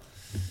Nineveh."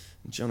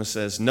 And Jonah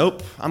says,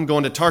 "Nope, I'm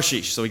going to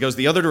Tarshish." So he goes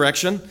the other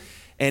direction,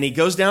 and he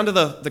goes down to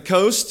the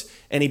coast,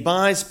 and he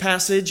buys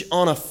passage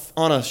on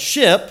a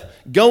ship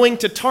going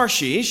to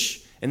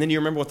Tarshish. And then you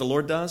remember what the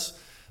Lord does?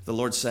 The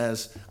Lord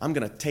says, "I'm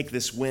going to take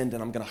this wind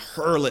and I'm going to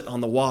hurl it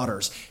on the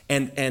waters."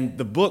 And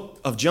the book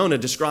of Jonah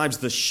describes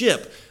the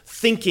ship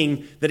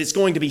thinking that it's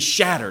going to be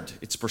shattered.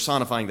 It's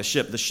personifying the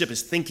ship. The ship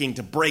is thinking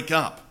to break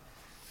up.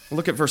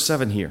 Look at verse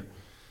 7 here.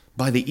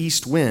 "By the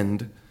east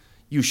wind,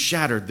 you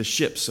shattered the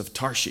ships of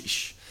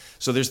Tarshish."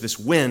 So there's this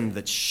wind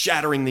that's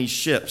shattering these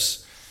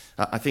ships.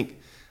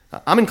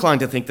 I'm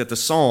inclined to think that the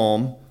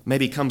psalm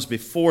maybe comes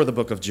before the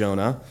book of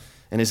Jonah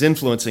and is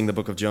influencing the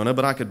book of Jonah,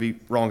 but I could be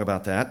wrong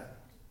about that.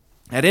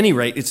 At any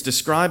rate, it's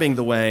describing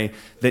the way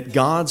that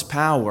God's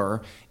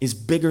power is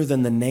bigger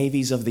than the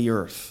navies of the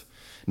earth.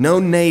 No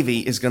navy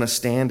is going to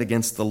stand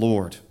against the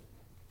Lord.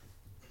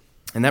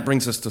 And that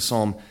brings us to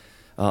Psalm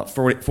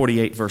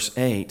 48, verse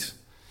 8.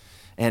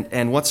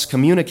 And what's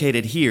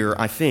communicated here,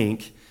 I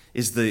think,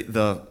 is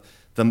the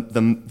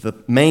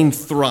main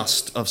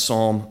thrust of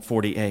Psalm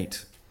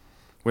 48,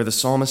 where the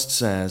psalmist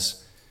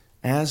says,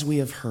 "As we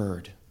have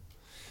heard."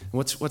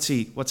 What's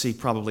he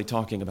probably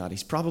talking about?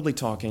 He's probably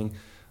talking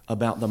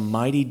about the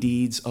mighty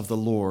deeds of the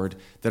Lord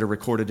that are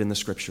recorded in the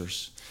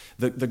Scriptures,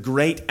 the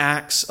great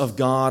acts of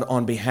God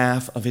on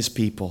behalf of his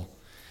people.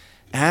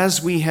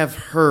 As we have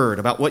heard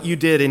about what you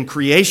did in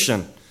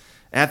creation,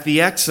 at the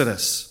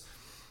Exodus,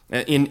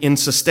 in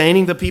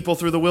sustaining the people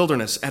through the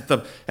wilderness, at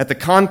the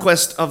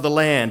conquest of the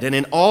land, and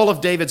in all of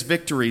David's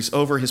victories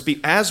over his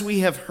people, as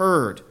we have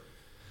heard,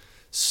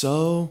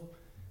 so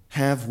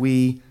have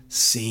we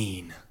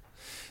seen.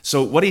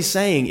 So what he's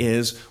saying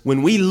is,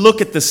 when we look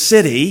at the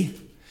city,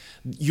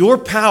 your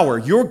power,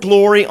 your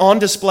glory on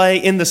display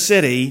in the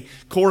city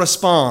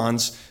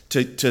corresponds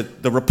to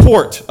the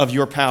report of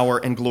your power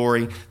and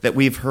glory that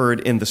we've heard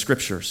in the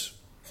Scriptures.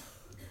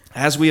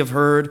 As we have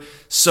heard,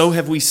 so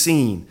have we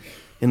seen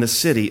in the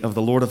city of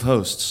the Lord of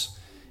hosts,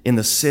 in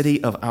the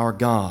city of our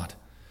God,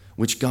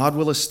 which God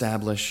will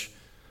establish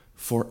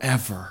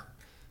forever.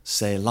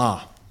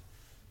 Selah.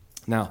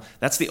 Now,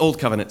 that's the Old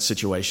Covenant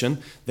situation.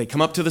 They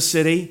come up to the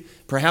city.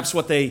 Perhaps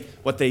what they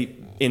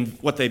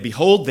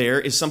behold there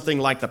is something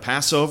like the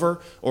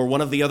Passover or one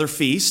of the other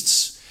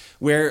feasts,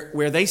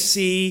 where they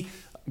see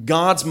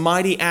God's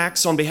mighty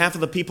acts on behalf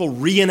of the people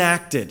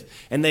reenacted,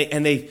 and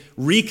they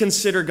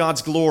reconsider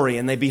God's glory,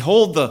 and they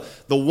behold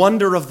the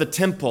wonder of the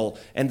temple,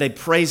 and they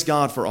praise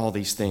God for all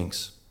these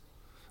things.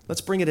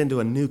 Let's bring it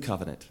into a new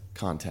covenant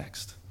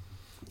context.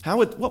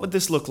 What would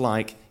this look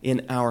like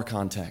in our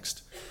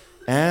context?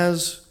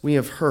 As we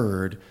have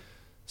heard,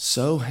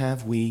 so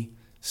have we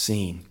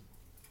seen.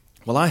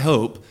 Well, I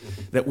hope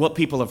that what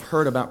people have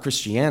heard about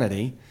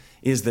Christianity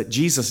is that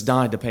Jesus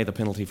died to pay the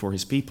penalty for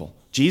his people.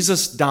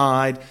 Jesus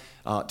died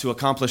to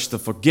accomplish the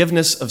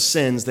forgiveness of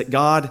sins that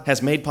God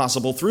has made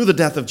possible through the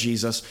death of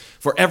Jesus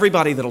for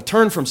everybody that'll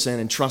turn from sin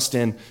and trust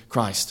in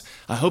Christ.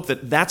 I hope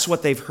that that's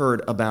what they've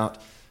heard about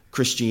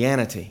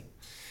Christianity.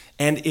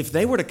 And if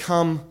they were to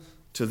come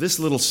to this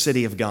little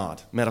city of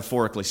God,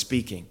 metaphorically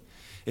speaking,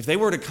 if they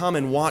were to come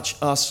and watch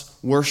us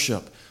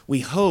worship, we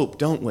hope,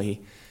 don't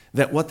we,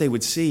 that what they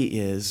would see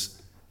is,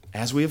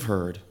 as we have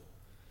heard,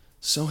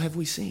 so have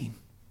we seen.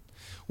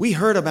 We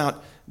heard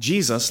about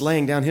Jesus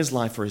laying down his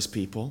life for his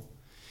people,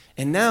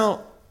 and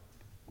now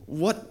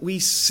what we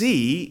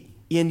see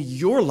in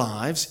your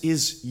lives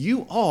is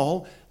you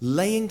all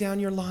laying down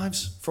your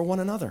lives for one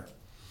another.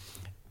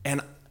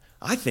 And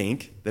I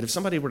think that if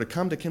somebody were to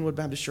come to Kenwood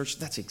Baptist Church,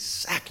 that's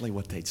exactly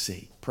what they'd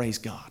see. Praise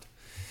God.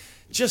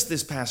 Just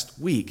this past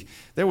week,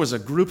 there was a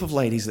group of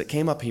ladies that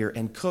came up here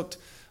and cooked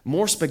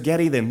more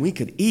spaghetti than we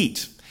could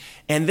eat.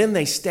 And then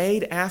they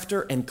stayed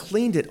after and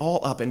cleaned it all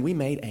up, and we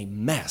made a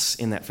mess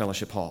in that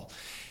fellowship hall.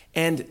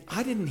 And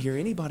I didn't hear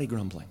anybody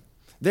grumbling.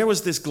 There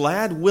was this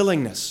glad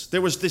willingness.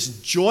 There was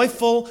this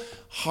joyful,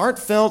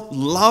 heartfelt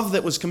love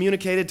that was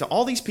communicated to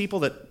all these people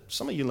that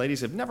some of you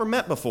ladies have never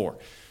met before.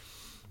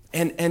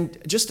 And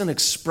just an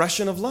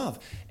expression of love.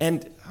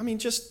 And I mean,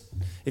 just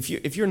if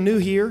you're new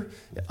here,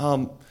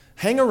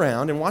 hang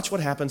around and watch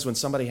what happens when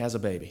somebody has a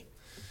baby.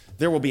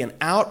 There will be an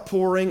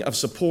outpouring of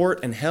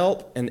support and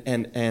help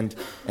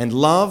and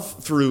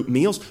love through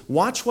meals.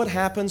 Watch what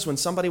happens when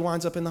somebody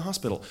winds up in the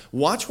hospital.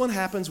 Watch what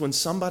happens when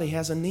somebody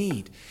has a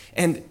need.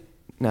 And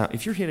Now,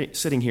 if you're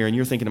sitting here and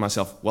you're thinking to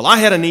myself, well, I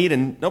had a need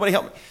and nobody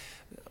helped me,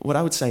 what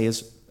I would say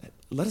is,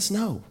 let us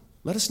know.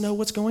 Let us know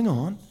what's going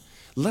on.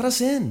 Let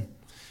us in.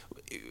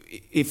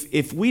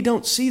 If we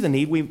don't see the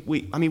need,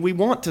 we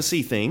want to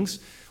see things.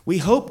 We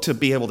hope to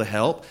be able to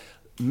help.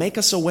 Make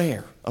us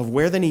aware of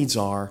where the needs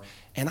are.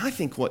 And I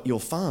think what you'll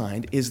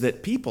find is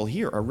that people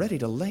here are ready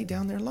to lay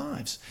down their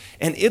lives.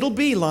 And it'll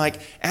be like,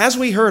 as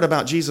we heard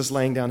about Jesus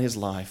laying down his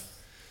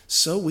life,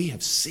 so we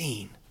have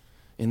seen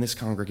in this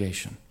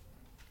congregation.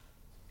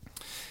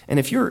 And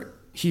if you're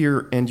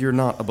here and you're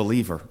not a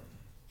believer,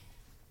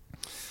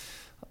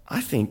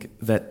 I think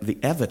that the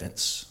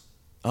evidence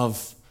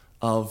of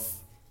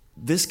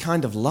this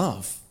kind of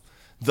love,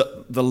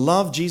 the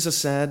love Jesus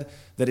said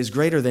that is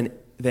greater than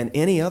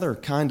any other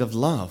kind of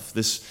love,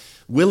 this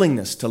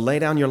willingness to lay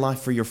down your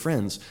life for your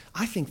friends,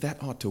 I think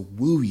that ought to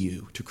woo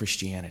you to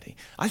Christianity.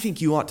 I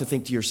think you ought to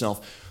think to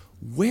yourself,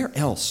 where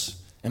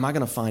else am I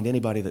going to find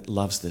anybody that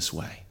loves this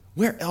way?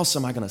 Where else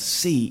am I going to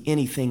see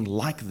anything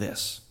like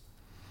this?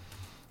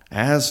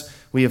 As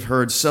we have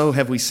heard, so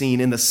have we seen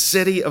in the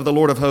city of the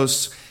Lord of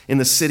hosts, in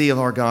the city of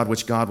our God,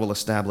 which God will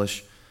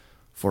establish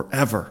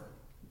forever.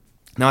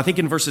 Now, I think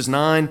in verses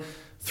 9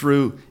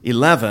 through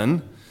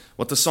 11,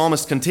 what the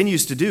psalmist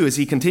continues to do is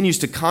he continues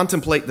to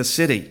contemplate the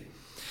city.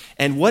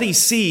 And what he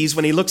sees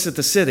when he looks at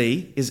the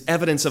city is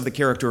evidence of the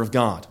character of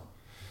God.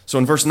 So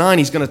in verse 9,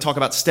 he's going to talk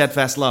about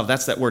steadfast love.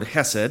 That's that word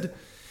hesed.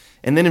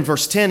 And then in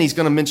verse 10, he's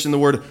going to mention the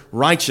word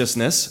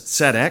righteousness,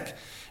 tzedek.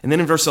 And then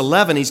in verse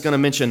 11, he's going to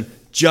mention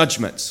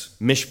judgments,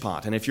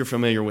 mishpat. And if you're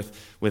familiar with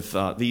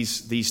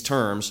these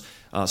terms,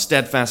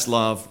 steadfast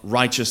love,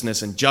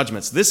 righteousness, and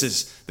judgments, this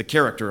is the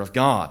character of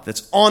God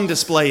that's on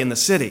display in the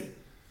city.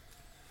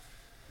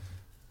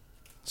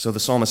 So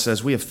the psalmist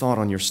says, we have thought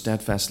on your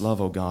steadfast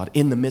love, O God,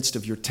 in the midst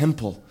of your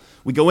temple.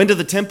 We go into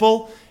the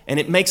temple, and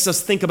it makes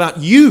us think about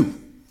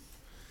you.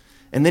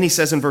 And then he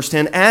says in verse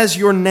 10, as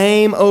your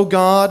name, O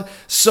God,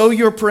 so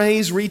your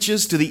praise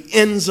reaches to the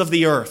ends of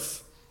the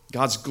earth.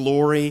 God's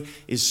glory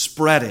is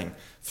spreading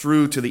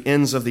through to the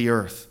ends of the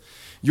earth.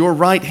 Your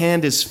right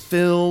hand is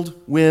filled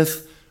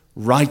with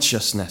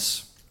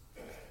righteousness.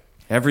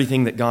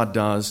 Everything that God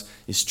does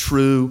is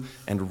true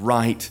and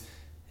right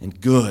and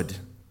good.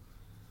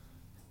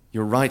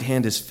 Your right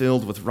hand is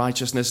filled with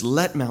righteousness.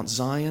 Let Mount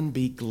Zion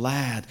be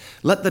glad.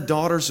 Let the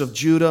daughters of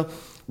Judah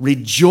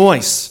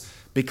rejoice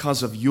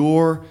because of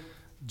your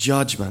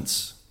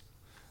judgments.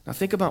 Now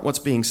think about what's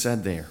being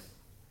said there.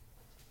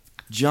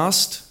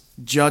 Just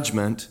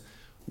judgment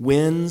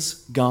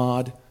wins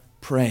God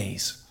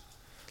praise.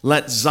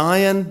 Let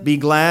Zion be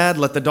glad.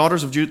 Let the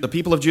daughters of Judah, the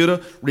people of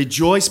Judah,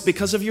 rejoice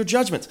because of your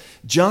judgments.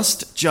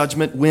 Just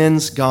judgment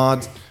wins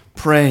God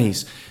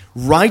praise.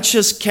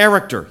 Righteous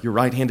character, your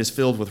right hand is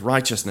filled with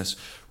righteousness.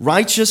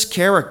 Righteous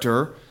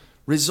character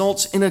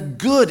results in a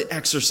good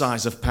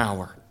exercise of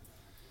power.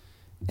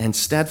 And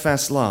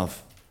steadfast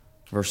love,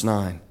 verse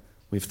 9.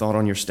 We've thought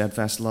on your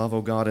steadfast love,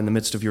 O God, in the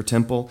midst of your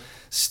temple.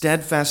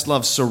 Steadfast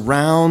love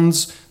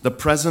surrounds the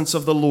presence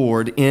of the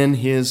Lord in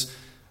his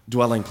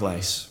dwelling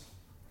place.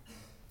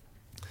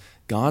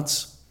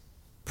 God's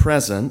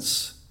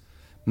presence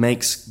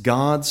makes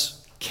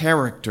God's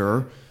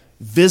character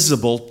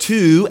visible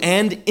to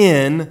and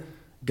in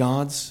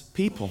God's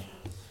people.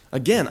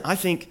 Again, I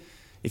think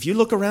if you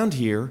look around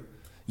here,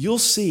 you'll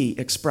see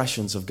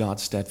expressions of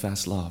God's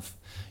steadfast love.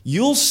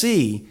 You'll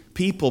see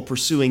people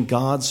pursuing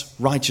God's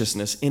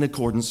righteousness in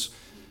accordance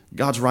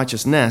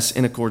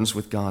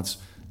with God's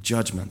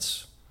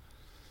judgments.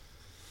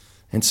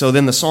 And so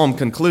then the psalm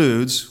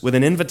concludes with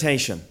an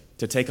invitation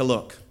to take a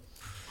look.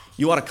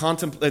 You ought to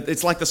contemplate.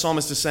 It's like the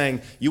psalmist is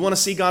saying, you want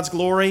to see God's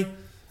glory?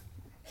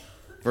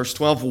 Verse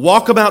 12,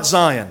 walk about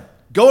Zion,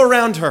 go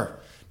around her,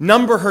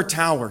 number her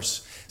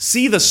towers,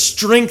 see the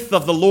strength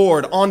of the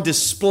Lord on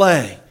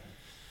display.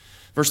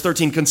 Verse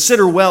 13,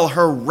 consider well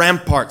her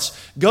ramparts,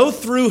 go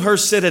through her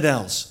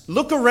citadels,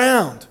 look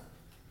around.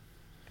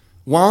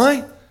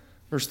 Why?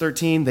 Verse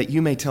 13, that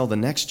you may tell the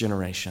next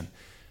generation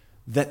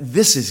that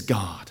this is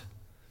God,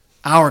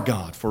 our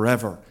God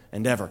forever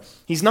and ever.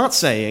 He's not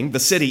saying the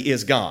city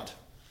is God.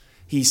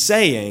 He's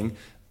saying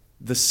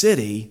the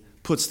city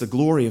puts the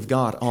glory of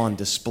God on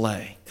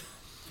display.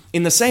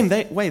 In the same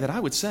way that I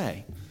would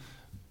say,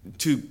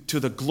 to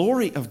the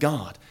glory of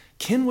God,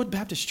 Kenwood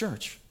Baptist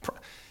Church,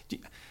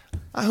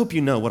 I hope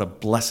you know what a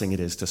blessing it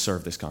is to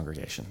serve this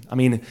congregation. I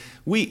mean,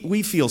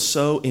 we feel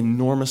so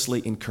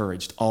enormously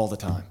encouraged all the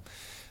time.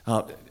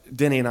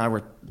 Denny and I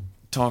were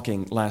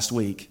talking last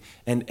week,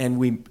 and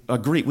we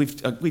agree.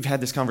 We've had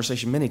this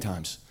conversation many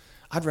times.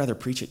 I'd rather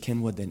preach at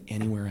Kenwood than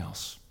anywhere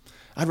else.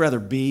 I'd rather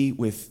be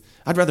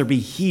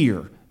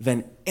here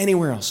than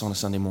anywhere else on a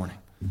Sunday morning.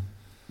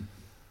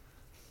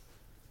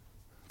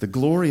 The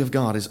glory of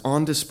God is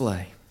on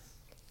display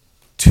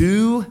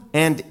to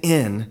and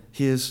in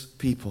his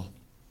people.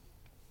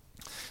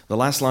 The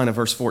last line of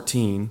verse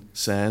 14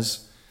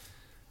 says,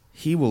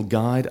 he will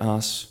guide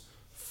us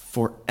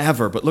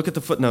forever. But look at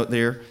the footnote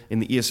there in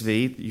the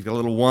ESV. You've got a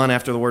little one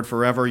after the word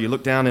forever. You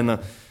look down in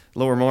the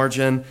lower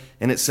margin,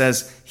 and it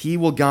says, he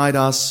will guide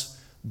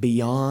us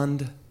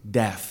beyond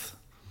death.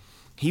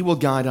 He will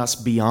guide us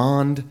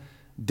beyond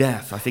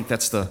death. I think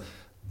that's the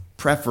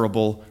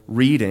preferable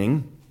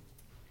reading.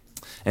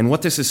 And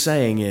what this is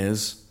saying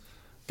is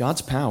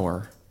God's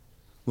power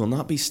will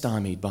not be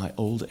stymied by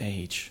old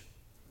age.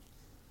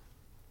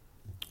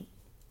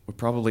 We're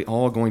probably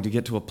all going to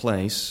get to a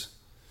place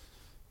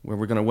where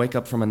we're going to wake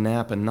up from a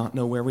nap and not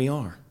know where we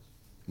are,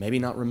 maybe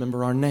not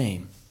remember our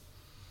name.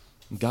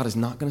 God is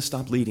not going to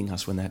stop leading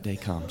us when that day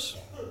comes.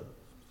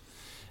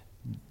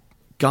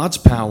 God's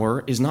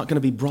power is not going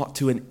to be brought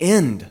to an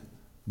end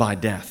by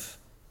death.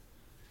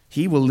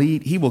 He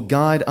will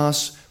guide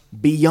us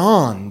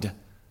beyond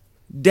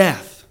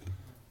death.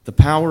 The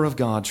power of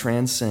God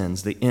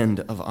transcends the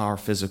end of our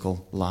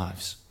physical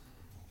lives.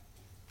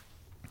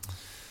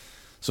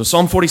 So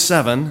Psalm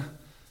 47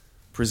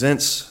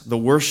 presents the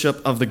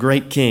worship of the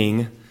great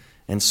king,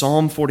 and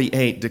Psalm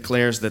 48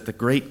 declares that the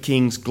great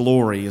king's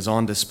glory is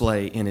on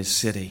display in his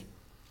city.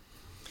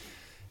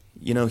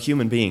 You know,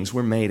 human beings,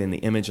 we're made in the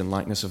image and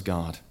likeness of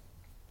God.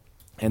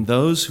 And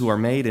those who are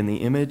made in the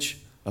image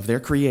of their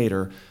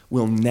Creator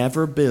will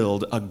never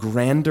build a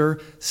grander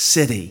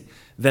city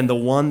than the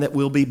one that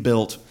will be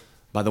built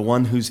by the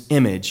one whose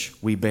image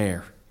we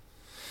bear.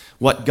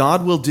 What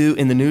God will do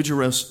in the New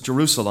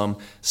Jerusalem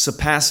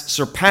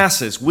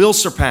will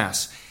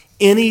surpass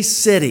any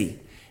city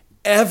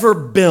ever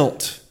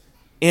built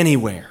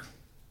anywhere.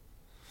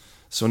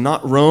 So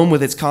not Rome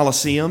with its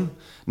Colosseum,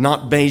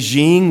 not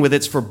Beijing with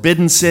its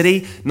Forbidden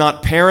City,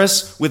 not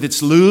Paris with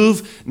its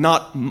Louvre,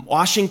 not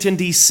Washington,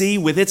 D.C.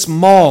 with its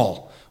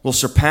mall will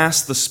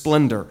surpass the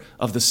splendor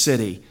of the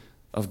city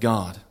of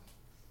God.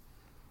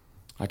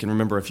 I can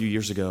remember a few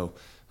years ago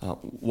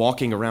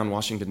walking around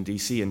Washington,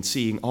 D.C. and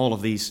seeing all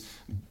of these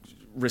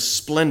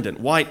resplendent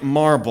white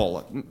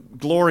marble,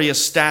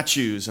 glorious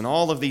statues, and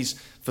all of these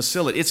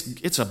facilities.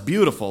 It's a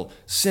beautiful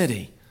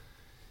city.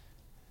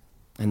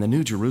 And the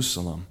New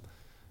Jerusalem,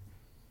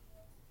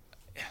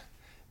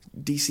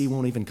 D.C.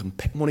 won't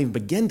even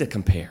begin to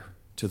compare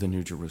to the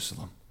New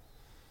Jerusalem.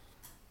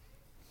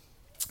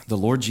 The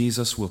Lord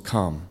Jesus will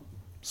come,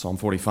 Psalm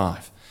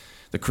 45.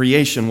 The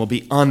creation will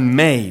be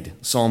unmade,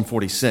 Psalm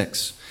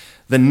 46.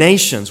 The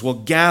nations will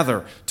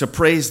gather to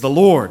praise the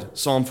Lord,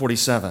 Psalm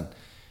 47.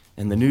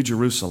 And the New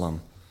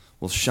Jerusalem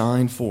will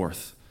shine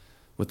forth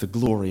with the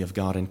glory of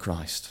God in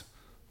Christ,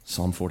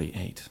 Psalm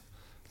 48.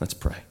 Let's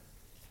pray.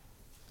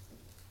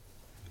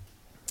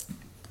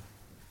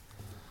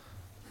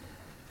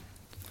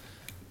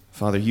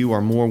 Father, you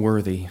are more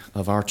worthy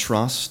of our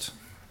trust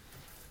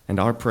and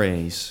our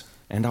praise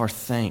and our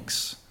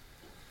thanks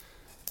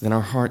than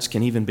our hearts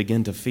can even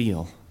begin to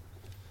feel,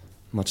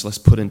 much less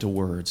put into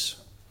words.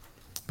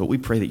 But we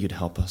pray that you'd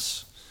help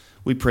us.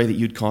 We pray that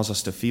you'd cause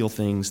us to feel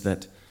things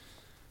that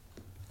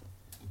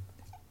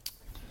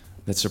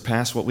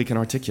surpass what we can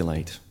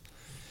articulate.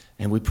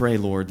 And we pray,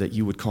 Lord, that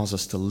you would cause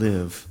us to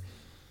live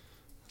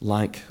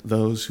like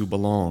those who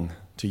belong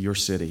to your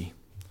city.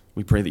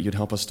 We pray that you'd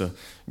help us to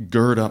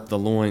gird up the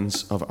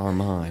loins of our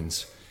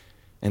minds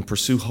and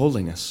pursue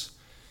holiness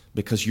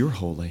because you're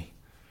holy.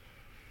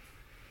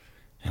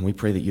 And we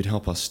pray that you'd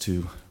help us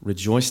to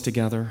rejoice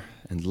together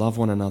and love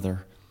one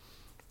another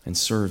and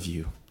serve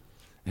you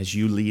as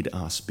you lead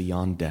us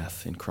beyond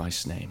death. In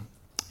Christ's name,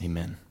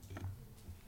 amen.